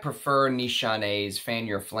think I prefer Nishane's Fan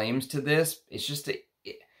Your Flames to this. It's just,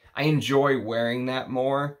 I enjoy wearing that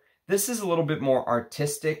more. This is a little bit more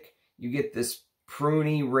artistic. You get this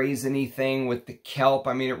pruny, raisiny thing with the kelp.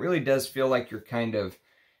 I mean, it really does feel like you're kind of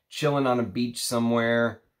chilling on a beach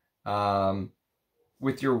somewhere,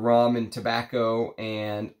 with your rum and tobacco,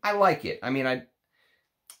 and I like it. I mean,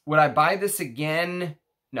 would I buy this again?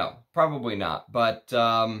 No, probably not, but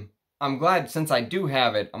I'm glad since I do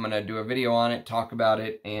have it, I'm going to do a video on it, talk about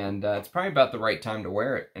it, and it's probably about the right time to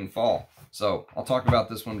wear it in fall. So I'll talk about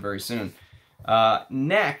this one very soon.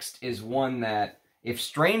 Next is one that, if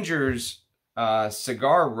Strangers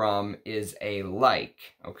Cigar Rum is a like,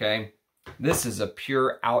 okay, this is a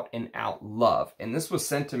pure out and out love, and this was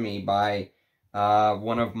sent to me by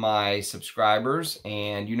one of my subscribers,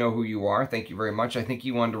 and you know who you are. Thank you very much. I think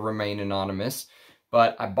he wanted to remain anonymous,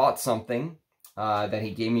 but I bought something that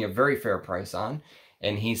he gave me a very fair price on,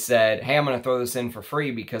 and he said, hey, I'm going to throw this in for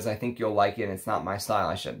free because I think you'll like it, and it's not my style.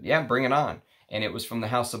 I said, yeah, bring it on. And it was from the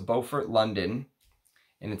House of Beaufort, London,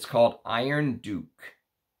 and it's called Iron Duke.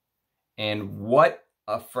 And what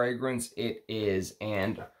a fragrance it is,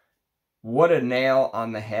 and what a nail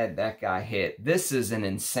on the head that guy hit. This is an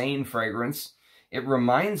insane fragrance. It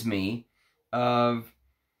reminds me of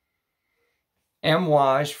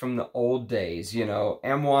Amouage from the old days, you know,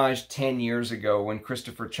 Amouage 10 years ago when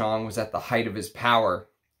Christopher Chong was at the height of his power.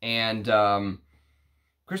 And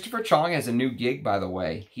Christopher Chong has a new gig, by the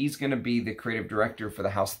way. He's going to be the creative director for the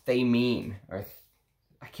House Thaimeen, or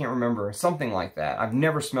I can't remember, something like that. I've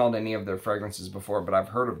never smelled any of their fragrances before, but I've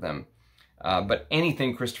heard of them. But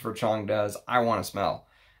anything Christopher Chong does, I want to smell.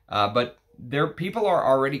 But people are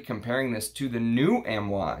already comparing this to the new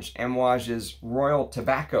Amouage. Amouage is Royal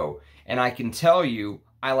Tobacco. And I can tell you,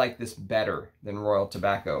 I like this better than Royal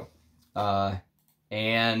Tobacco.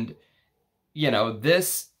 And, you know,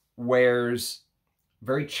 this wears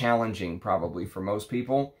very challenging probably for most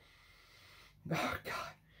people. Oh, God.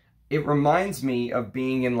 It reminds me of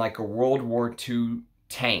being in like a World War II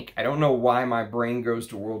tank. I don't know why my brain goes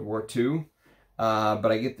to World War II.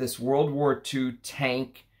 But I get this World War II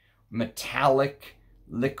tank, metallic,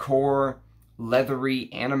 liqueur, leathery,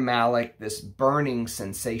 animalic, this burning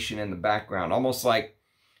sensation in the background. Almost like,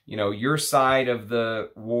 you know, your side of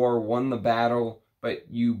the war won the battle, but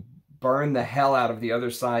you burn the hell out of the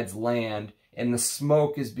other side's land, and the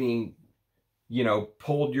smoke is being, you know,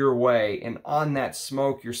 pulled your way. And on that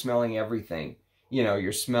smoke, you're smelling everything. You know,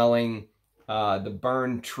 you're smelling the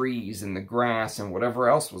burned trees and the grass and whatever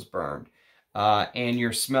else was burned. And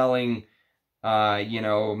you're smelling, you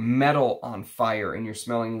know, metal on fire, and you're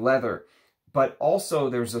smelling leather. But also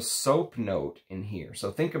there's a soap note in here.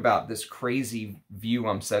 So think about this crazy view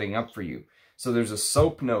I'm setting up for you. So there's a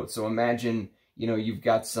soap note. So imagine, you know, you've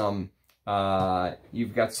got some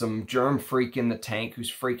germ freak in the tank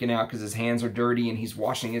who's freaking out because his hands are dirty and he's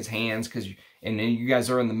washing his hands and then you guys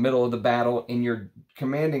are in the middle of the battle, and your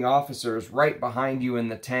commanding officer is right behind you in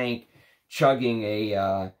the tank chugging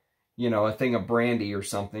a, you know, a thing of brandy or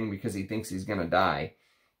something because he thinks he's going to die,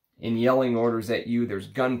 and yelling orders at you. There's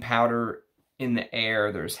gunpowder in the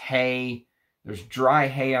air. There's hay. There's dry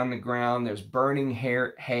hay on the ground. There's burning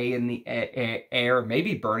hay in the air.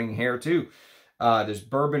 Maybe burning hair too. There's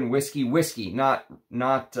bourbon, whiskey,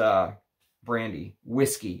 not brandy.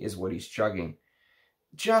 Whiskey is what he's chugging.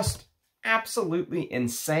 Just absolutely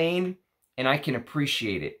insane, and I can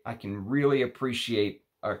appreciate it. I can really appreciate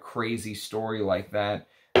a crazy story like that,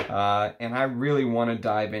 and I really want to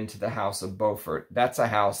dive into the House of Beaufort. That's a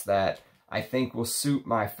house that I think will suit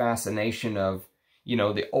my fascination of, you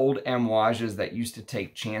know, the old Amouages that used to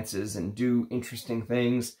take chances and do interesting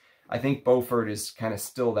things. I think Beaufort is kind of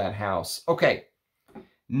still that house. Okay,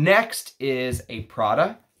 next is a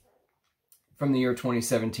Prada from the year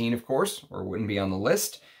 2017, of course, or it wouldn't be on the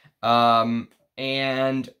list.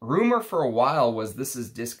 And rumor for a while was this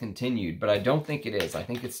is discontinued, but I don't think it is. I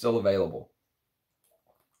think it's still available.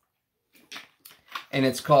 And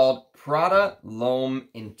it's called Prada L'Homme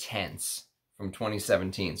Intense from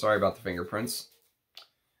 2017. Sorry about the fingerprints.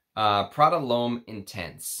 Prada L'Homme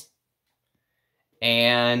Intense.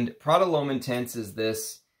 And Prada L'Homme Intense is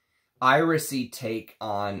this irisy take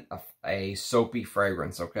on a soapy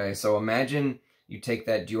fragrance, okay? So imagine you take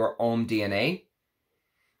that Dior Homme DNA,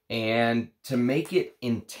 and to make it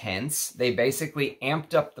intense, they basically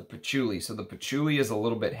amped up the patchouli. So the patchouli is a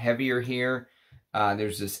little bit heavier here.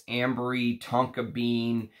 There's this ambery tonka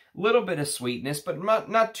bean, little bit of sweetness, but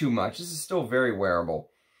not too much. This is still very wearable.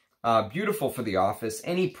 Beautiful for the office.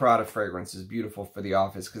 Any Prada fragrance is beautiful for the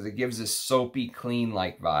office because it gives this soapy,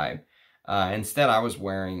 clean-like vibe. Instead, I was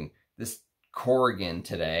wearing this Korrigan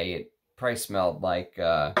today. It probably smelled like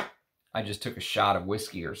I just took a shot of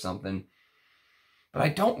whiskey or something. But I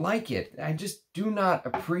don't like it. I just do not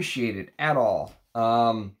appreciate it at all.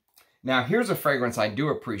 Now, here's a fragrance I do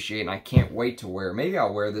appreciate, and I can't wait to wear. Maybe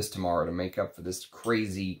I'll wear this tomorrow to make up for this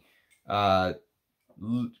crazy Lubin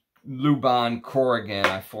Korrigan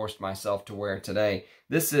I forced myself to wear today.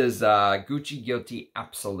 This is Gucci Guilty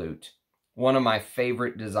Absolute. One of my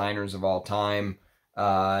favorite designers of all time.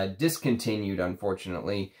 Discontinued,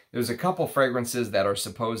 unfortunately. There's a couple fragrances that are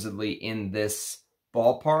supposedly in this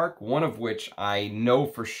ballpark, one of which I know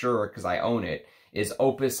for sure because I own it, is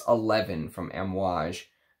Opus 11 from Amouage.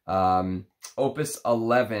 Opus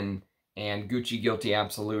 11 and Gucci Guilty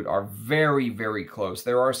Absolute are very, very close.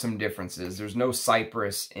 There are some differences. There's no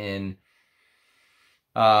cypress in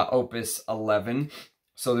Opus 11.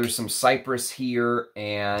 So there's some cypress here,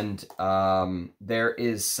 and there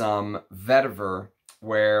is some vetiver,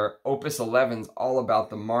 where Opus 11's all about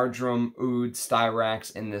the marjoram, oud,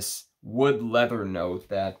 styrax, and this wood leather note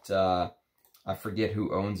that I forget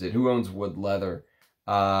who owns it. Who owns wood leather?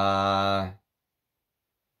 I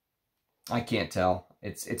can't tell.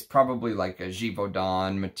 It's probably like a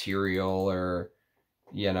Givaudan material, or,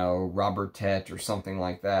 you know, Robertet or something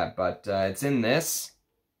like that. But it's in this,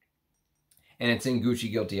 and it's in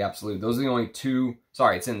Gucci Guilty Absolute. Those are the only two.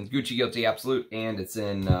 Sorry, it's in Gucci Guilty Absolute, and it's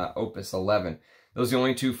in Opus 11. Those are the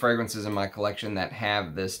only two fragrances in my collection that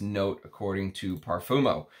have this note, according to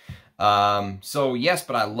Parfumo. So yes,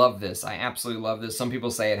 but I love this. I absolutely love this. Some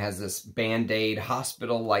people say it has this Band-Aid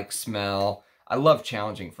hospital-like smell. I love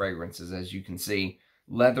challenging fragrances, as you can see.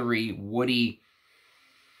 Leathery, woody.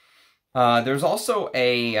 There's also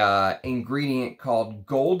a ingredient called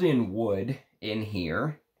golden wood in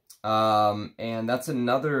here. And that's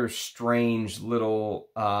another strange little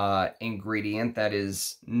ingredient that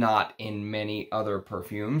is not in many other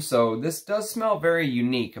perfumes. So this does smell very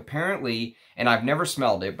unique. Apparently, and I've never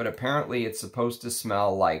smelled it, but apparently it's supposed to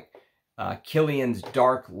smell like Kilian's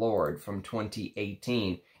Dark Lord from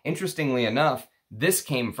 2018. Interestingly enough, this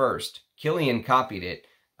came first. Kilian copied it.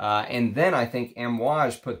 And then I think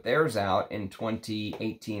Amouage put theirs out in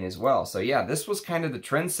 2018 as well. So yeah, this was kind of the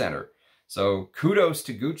trendsetter. So kudos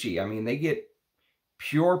to Gucci. I mean, they get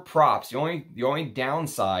pure props. The only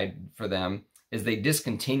downside for them is they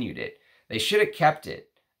discontinued it. They should have kept it.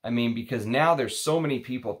 I mean, because now there's so many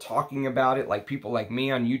people talking about it, like people like me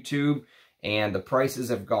on YouTube, and the prices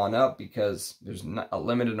have gone up because there's not a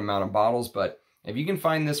limited amount of bottles. But if you can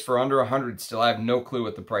find this for under 100, still I have no clue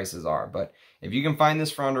what the prices are. But if you can find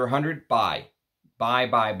this for under 100, buy.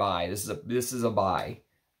 Buy. This is a buy.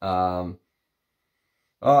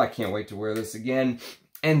 Oh, I can't wait to wear this again.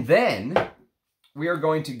 And then we are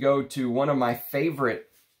going to go to one of my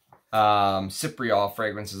favorite Cypriol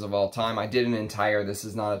fragrances of all time. I did an entire, this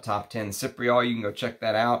is not a top 10 Cypriol, you can go check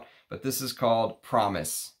that out, but this is called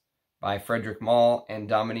Promise by Frederic Malle and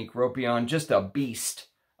Dominique Ropion. Just a beast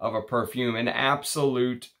of a perfume, an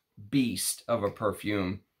absolute beast of a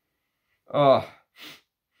perfume. Oh,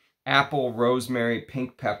 apple, rosemary,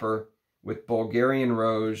 pink pepper with Bulgarian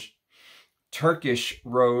rose, Turkish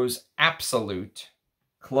rose absolute,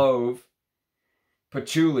 clove,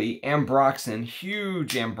 patchouli, ambroxan,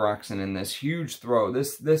 huge ambroxan in this, huge throw.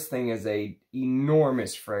 This thing is a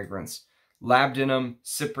enormous fragrance. Labdanum,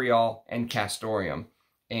 Cypriol, and Castoreum.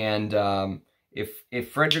 And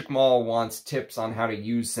if Frederic Malle wants tips on how to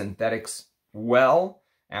use synthetics well,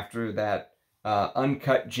 after that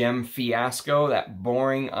Uncut Gem fiasco, that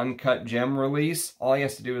boring Uncut Gem release, all he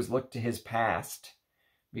has to do is look to his past.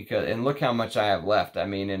 And look how much I have left. I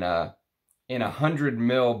mean, in a 100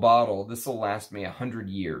 ml bottle, this will last me 100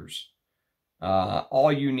 years.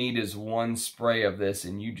 All you need is one spray of this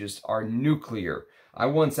and you just are nuclear. I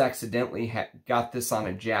once accidentally got this on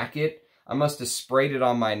a jacket. I must have sprayed it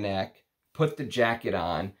on my neck, put the jacket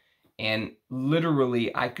on, and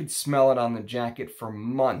literally I could smell it on the jacket for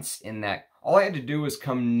months in that. All I had to do was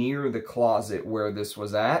come near the closet where this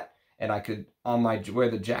was at, and I could, where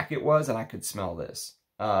the jacket was, and I could smell this.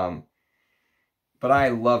 But I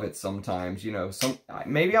love it sometimes, you know.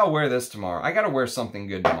 Maybe I'll wear this tomorrow. I gotta wear something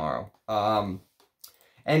good tomorrow.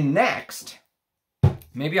 And next,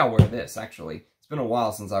 maybe I'll wear this, actually. It's been a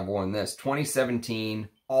while since I've worn this. 2017,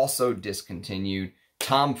 also discontinued.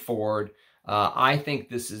 Tom Ford. I think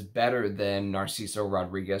this is better than Narciso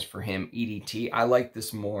Rodriguez for him, EDT. I like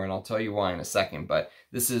this more, and I'll tell you why in a second. But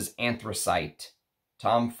this is Anthracite.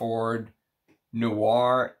 Tom Ford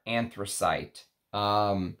Noir Anthracite.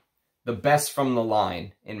 The best from the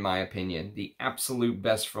line, in my opinion. The absolute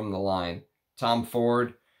best from the line. Tom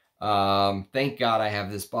Ford. Thank God I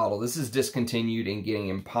have this bottle. This is discontinued and getting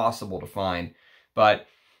impossible to find. But,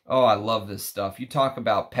 oh, I love this stuff. You talk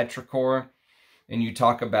about petrichor, and you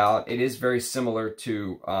talk about, it is very similar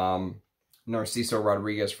to Narciso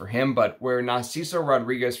Rodriguez for him, but where Narciso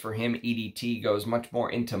Rodriguez for him, EDT, goes much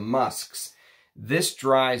more into musks, this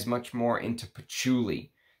dries much more into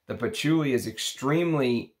patchouli. The patchouli is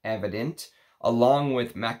extremely evident, along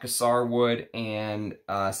with Macassar wood and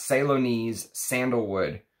Ceylonese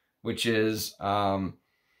sandalwood, which is, for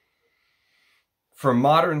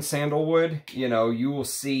modern sandalwood, you know, you will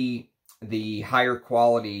see the higher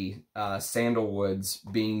quality sandalwoods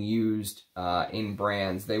being used in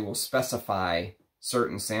brands. They will specify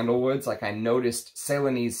certain sandalwoods. Like I noticed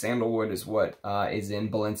Ceylonese sandalwood is what is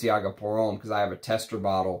in Balenciaga Pour Homme, because I have a tester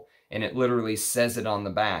bottle and it literally says it on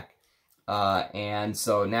the back. And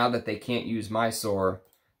so now that they can't use Mysore,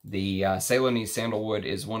 the Ceylonese sandalwood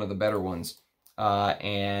is one of the better ones,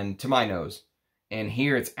 and to my nose. And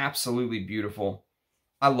here it's absolutely beautiful.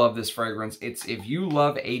 I love this fragrance. If you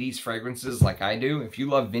love 80s fragrances like I do, if you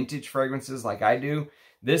love vintage fragrances like I do,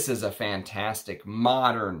 this is a fantastic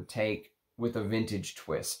modern take with a vintage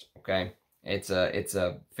twist, okay? It's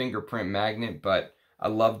a fingerprint magnet, but I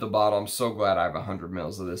love the bottle. I'm so glad I have 100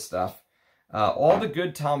 mils of this stuff. All the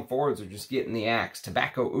good Tom Fords are just getting the axe.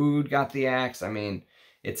 Tobacco Oud got the axe. I mean,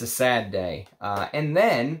 it's a sad day. And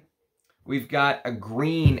then we've got a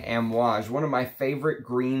green Amouage, one of my favorite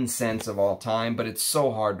green scents of all time, but it's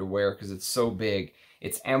so hard to wear because it's so big.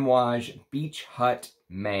 It's Amouage Beach Hut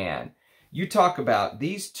Man. You talk about,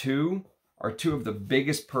 these two are two of the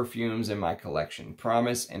biggest perfumes in my collection,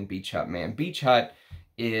 Promise and Beach Hut Man. Beach Hut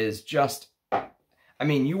is just, I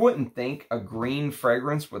mean, you wouldn't think a green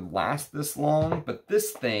fragrance would last this long, but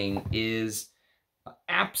this thing is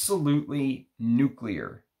absolutely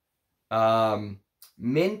nuclear.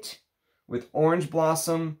 Mint with orange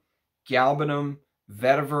blossom, galbanum,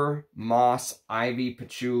 vetiver, moss, ivy,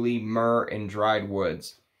 patchouli, myrrh, and dried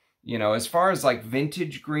woods. You know, as far as like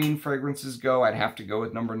vintage green fragrances go, I'd have to go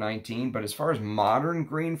with number 19. But as far as modern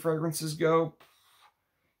green fragrances go,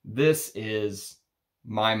 this is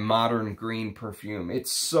my modern green perfume.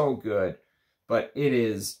 It's so good, but it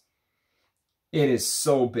is It is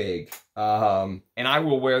so big. And I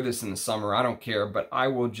will wear this in the summer. I don't care, but I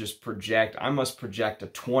will just project. I must project a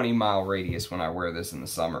 20-mile radius when I wear this in the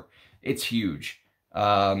summer. It's huge.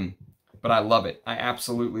 But I love it. I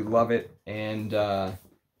absolutely love it. And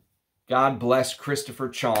God bless Christopher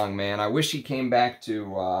Chong, man. I wish he came back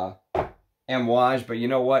to Amouage, but you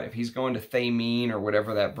know what? If he's going to Thémine or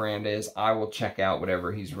whatever that brand is, I will check out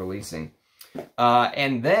whatever he's releasing.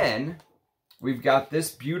 And then we've got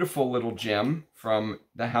this beautiful little gem from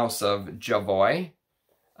the house of Javoy.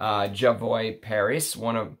 Javoy Paris,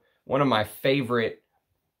 one of my favorite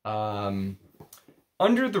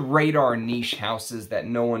under-the-radar niche houses that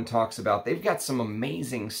no one talks about. They've got some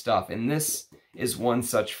amazing stuff, and this is one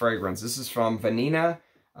such fragrance. This is from Vanina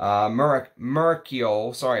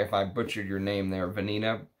Muracchioli. Sorry if I butchered your name there,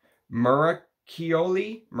 Vanina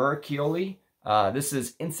Muracchioli. This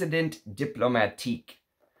is Incident Diplomatique.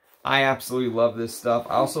 I absolutely love this stuff.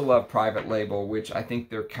 I also love Private Label, which I think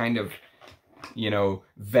they're kind of, you know,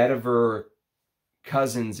 vetiver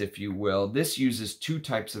cousins, if you will. This uses two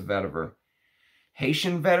types of vetiver.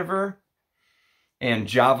 Haitian vetiver and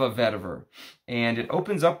Java vetiver. And it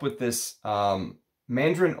opens up with this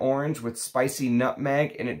mandarin orange with spicy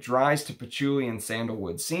nutmeg, and it dries to patchouli and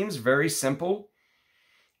sandalwood. Seems very simple,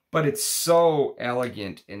 but it's so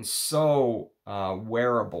elegant and so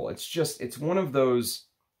wearable. It's one of those,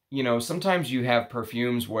 you know, sometimes you have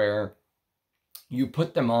perfumes where you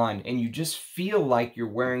put them on and you just feel like you're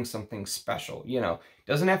wearing something special. You know,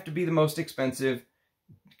 doesn't have to be the most expensive,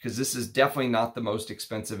 because this is definitely not the most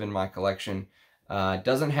expensive in my collection.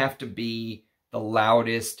 Doesn't have to be the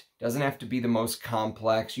loudest, doesn't have to be the most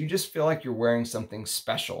complex. You just feel like you're wearing something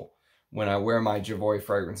special when I wear my Javoy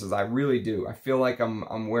fragrances. I really do. I feel like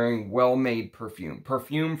I'm wearing well-made perfume.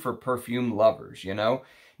 Perfume for perfume lovers, you know?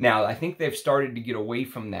 Now, I think they've started to get away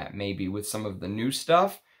from that maybe with some of the new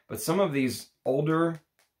stuff, but some of these older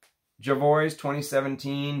Javoys,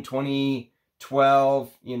 2017,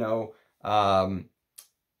 2012, you know,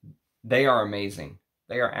 they are amazing.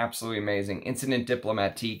 They are absolutely amazing. Incident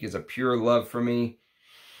Diplomatique is a pure love for me.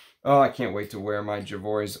 Oh, I can't wait to wear my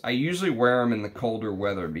Javoys. I usually wear them in the colder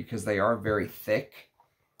weather because they are very thick.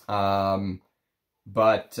 But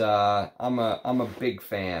I'm a big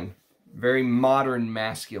fan. Very modern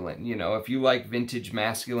masculine. You know, if you like vintage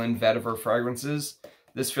masculine vetiver fragrances,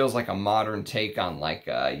 this feels like a modern take on like,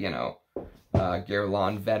 you know,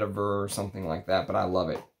 Guerlain vetiver or something like that. But I love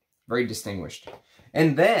it. Very distinguished.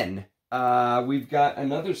 And then we've got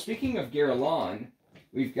another, speaking of Guerlain,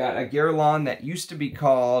 we've got a Guerlain that used to be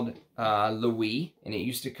called Louis, and it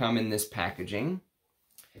used to come in this packaging.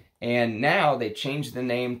 And now they changed the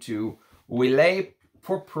name to Julep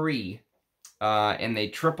Pourpris, and they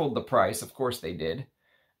tripled the price. Of course they did.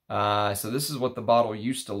 So this is what the bottle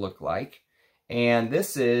used to look like. And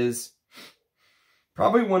this is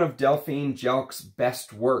probably one of Delphine Jelk's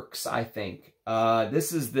best works, I think.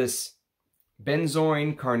 This is this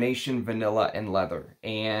benzoin, carnation, vanilla, and leather.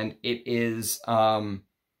 And it is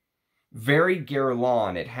very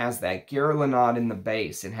Guerlain. It has that Guerlainade in the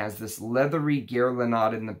base. It has this leathery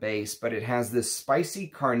Guerlainade in the base, but it has this spicy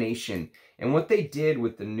carnation. And what they did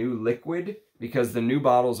with the new liquid, because the new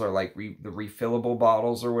bottles are like the refillable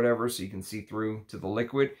bottles or whatever, so you can see through to the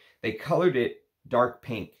liquid, they colored it dark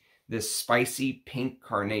pink, this spicy pink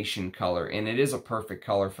carnation color. And it is a perfect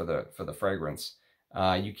color for the fragrance.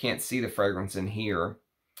 You can't see the fragrance in here,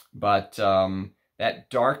 but that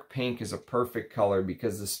dark pink is a perfect color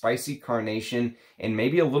because the spicy carnation and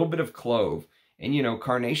maybe a little bit of clove. And, you know,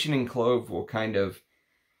 carnation and clove will kind of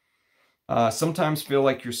sometimes feel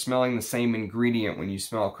like you're smelling the same ingredient when you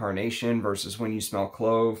smell carnation versus when you smell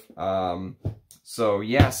clove. So,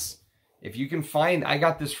 yes, if you can find, I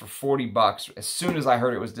got this for 40 bucks. As soon as I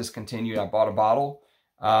heard it was discontinued, I bought a bottle.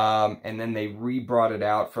 And then they re-brought it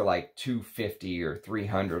out for like $250 or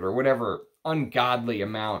 $300 or whatever ungodly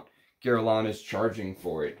amount Guerlain is charging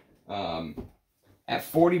for it. At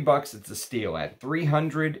 40 bucks, it's a steal. At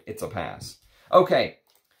 $300, it's a pass. Okay,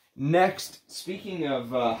 next, speaking of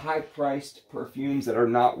high-priced perfumes that are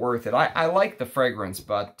not worth it, I like the fragrance,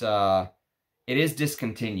 but it is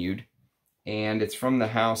discontinued, and it's from the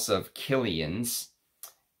house of Kilian's.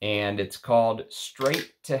 And it's called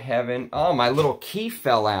Straight to Heaven. Oh, my little key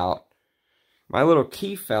fell out. My little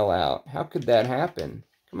key fell out. How could that happen?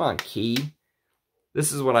 Come on, key.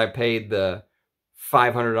 This is what I paid the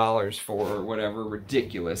 $500 for or whatever.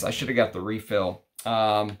 Ridiculous. I should have got the refill.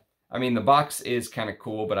 I mean, the box is kind of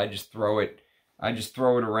cool, but I just throw it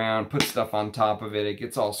around, put stuff on top of it. It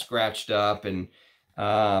gets all scratched up. And,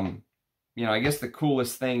 you know, I guess the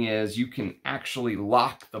coolest thing is you can actually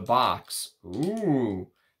lock the box. Ooh.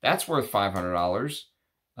 That's worth $500.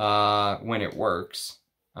 when it works.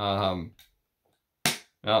 Oh.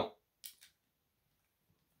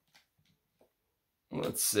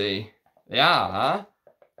 Let's see. Yeah, huh?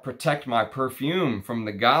 Protect my perfume from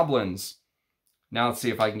the goblins. Now let's see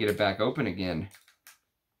if I can get it back open again.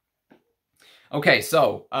 Okay,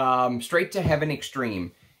 so Straight to Heaven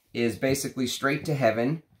Extreme is basically Straight to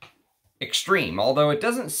Heaven Extreme, although it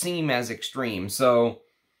doesn't seem as extreme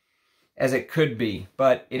as it could be,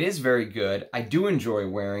 but it is very good. I do enjoy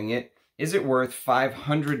wearing it. Is it worth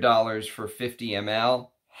 $500 for 50 ml?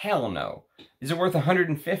 Hell no. Is it worth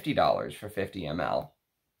 $150 for 50 ml?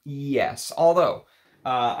 Yes, although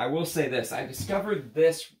I will say this. I discovered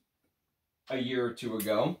this a year or two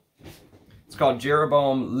ago. It's called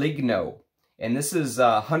Jeroboam Ligno, and this is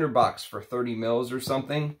 $100 for 30 mils or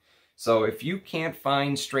something. So if you can't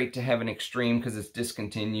find Straight to Heaven Extreme because it's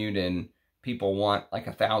discontinued and people want like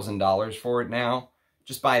 $1,000 for it now,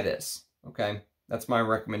 just buy this, okay? That's my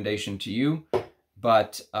recommendation to you.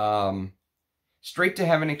 But Straight to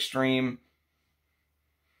Heaven Extreme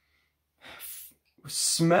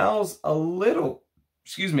smells a little,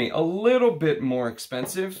 a little bit more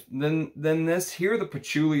expensive than this. Here the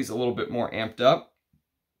patchouli is a little bit more amped up.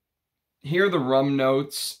 Here the rum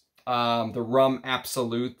notes, the rum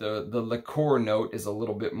absolute, the liqueur note is a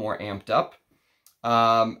little bit more amped up.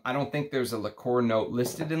 I don't think there's a liqueur note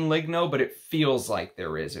listed in Ligno, but it feels like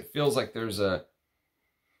there is. It feels like there's a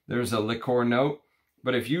liqueur note.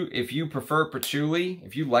 But if you prefer patchouli,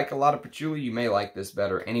 if you like a lot of patchouli, you may like this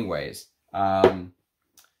better anyways. Yes,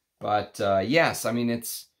 I mean,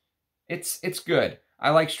 it's good.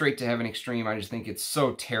 I like Straight to Heaven Extreme. I just think it's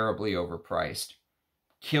so terribly overpriced.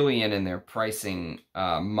 Killian and their pricing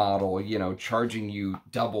model, you know, charging you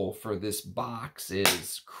double for this box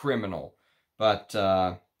is criminal. But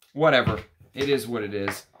whatever. It is what it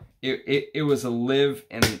is. It was a live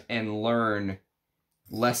and learn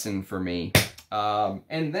lesson for me.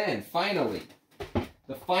 And then, finally,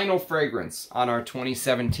 the final fragrance on our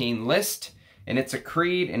 2017 list. And it's a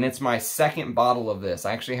Creed, and it's my second bottle of this.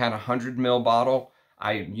 I actually had a 100 ml bottle.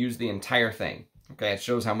 I used the entire thing. Okay, it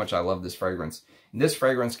shows how much I love this fragrance. And this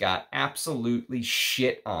fragrance got absolutely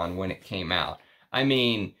shit on when it came out. I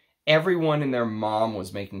mean, everyone and their mom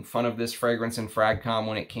was making fun of this fragrance in FragCom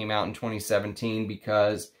when it came out in 2017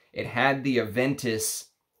 because it had the Aventus,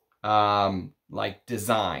 like,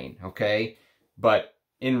 design, okay? But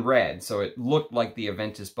in red, so it looked like the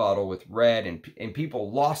Aventus bottle with red, and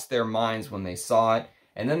people lost their minds when they saw it,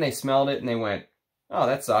 and then they smelled it and they went, oh,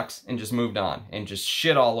 that sucks, and just moved on, and just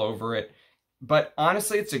shit all over it. But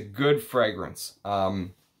honestly, it's a good fragrance.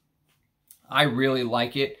 I really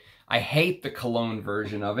like it. I hate the cologne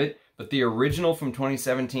version of it, but the original from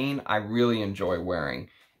 2017, I really enjoy wearing.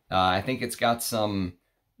 I think it's got some,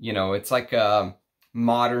 you know, it's like a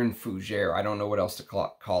modern fougere. I don't know what else to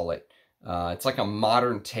call it. It's like a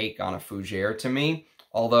modern take on a fougere to me,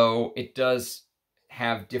 although it does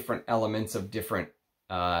have different elements of different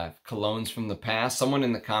colognes from the past. Someone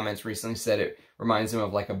in the comments recently said it reminds them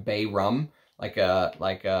of like a bay rum, like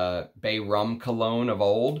a bay rum cologne of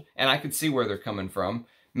old, and I could see where they're coming from.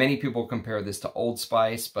 Many people compare this to Old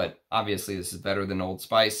Spice, but obviously this is better than Old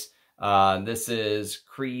Spice. This is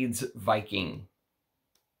Creed's Viking.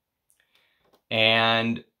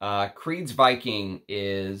 And Creed's Viking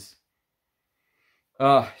is...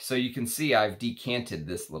 so you can see I've decanted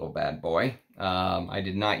this little bad boy. I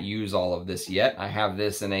did not use all of this yet. I have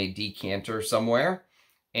this in a decanter somewhere.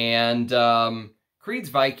 And Creed's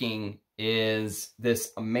Viking is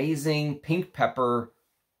this amazing pink pepper.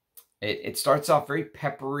 It starts off very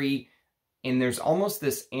peppery, and there's almost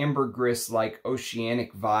this ambergris like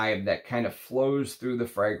oceanic vibe that kind of flows through the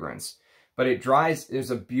fragrance. But it dries, there's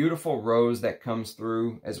a beautiful rose that comes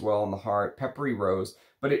through as well in the heart, peppery rose,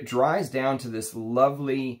 but it dries down to this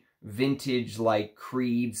lovely vintage like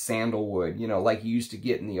Creed sandalwood, you know, like you used to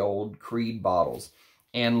get in the old Creed bottles.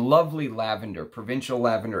 And lovely lavender, provincial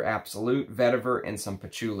lavender absolute, vetiver, and some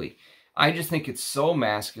patchouli. I just think it's so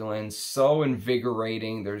masculine, so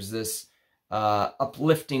invigorating. There's this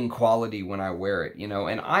uplifting quality when I wear it, you know.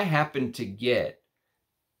 And I happen to get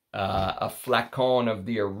a flacon of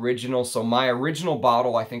the original. So my original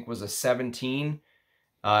bottle, I think, was a 17.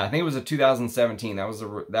 I think it was a 2017.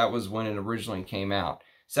 That was when it originally came out.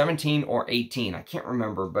 17 or 18, I can't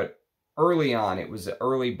remember. But early on, it was an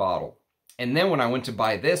early bottle. And then when I went to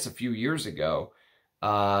buy this a few years ago,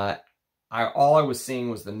 all I was seeing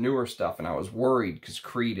was the newer stuff, and I was worried because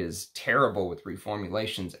Creed is terrible with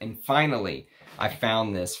reformulations. And finally, I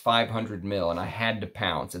found this 500 ml, and I had to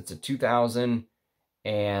pounce. It's a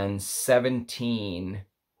 2017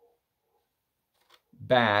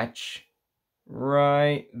 batch,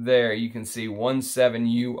 Right there, you can see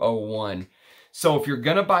 17U01. So if you're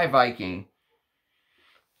gonna buy Viking,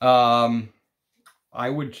 I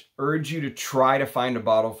would urge you to try to find a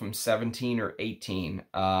bottle from 17 or 18.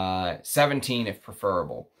 17 if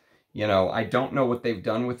preferable. You know, I don't know what they've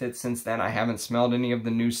done with it since then. I haven't smelled any of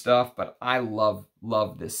the new stuff, but I love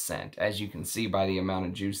this scent, as you can see by the amount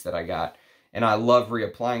of juice that I got. And I love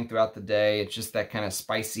reapplying throughout the day. It's just that kind of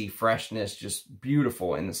spicy freshness, just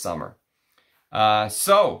beautiful in the summer.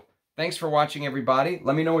 So, thanks for watching, everybody.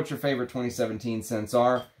 Let me know what your favorite 2017 scents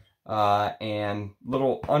are. And a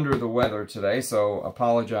little under the weather today, so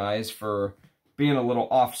apologize for being a little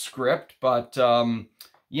off script. But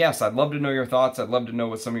yes, I'd love to know your thoughts. I'd love to know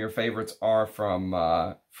what some of your favorites are from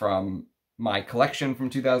my collection from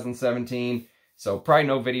 2017. So probably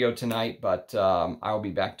no video tonight, but I'll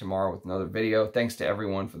be back tomorrow with another video. Thanks to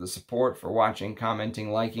everyone for the support, for watching,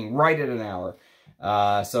 commenting, liking, right at an hour.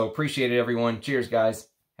 So appreciate it, everyone. Cheers, guys.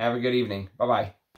 Have a good evening. Bye-bye.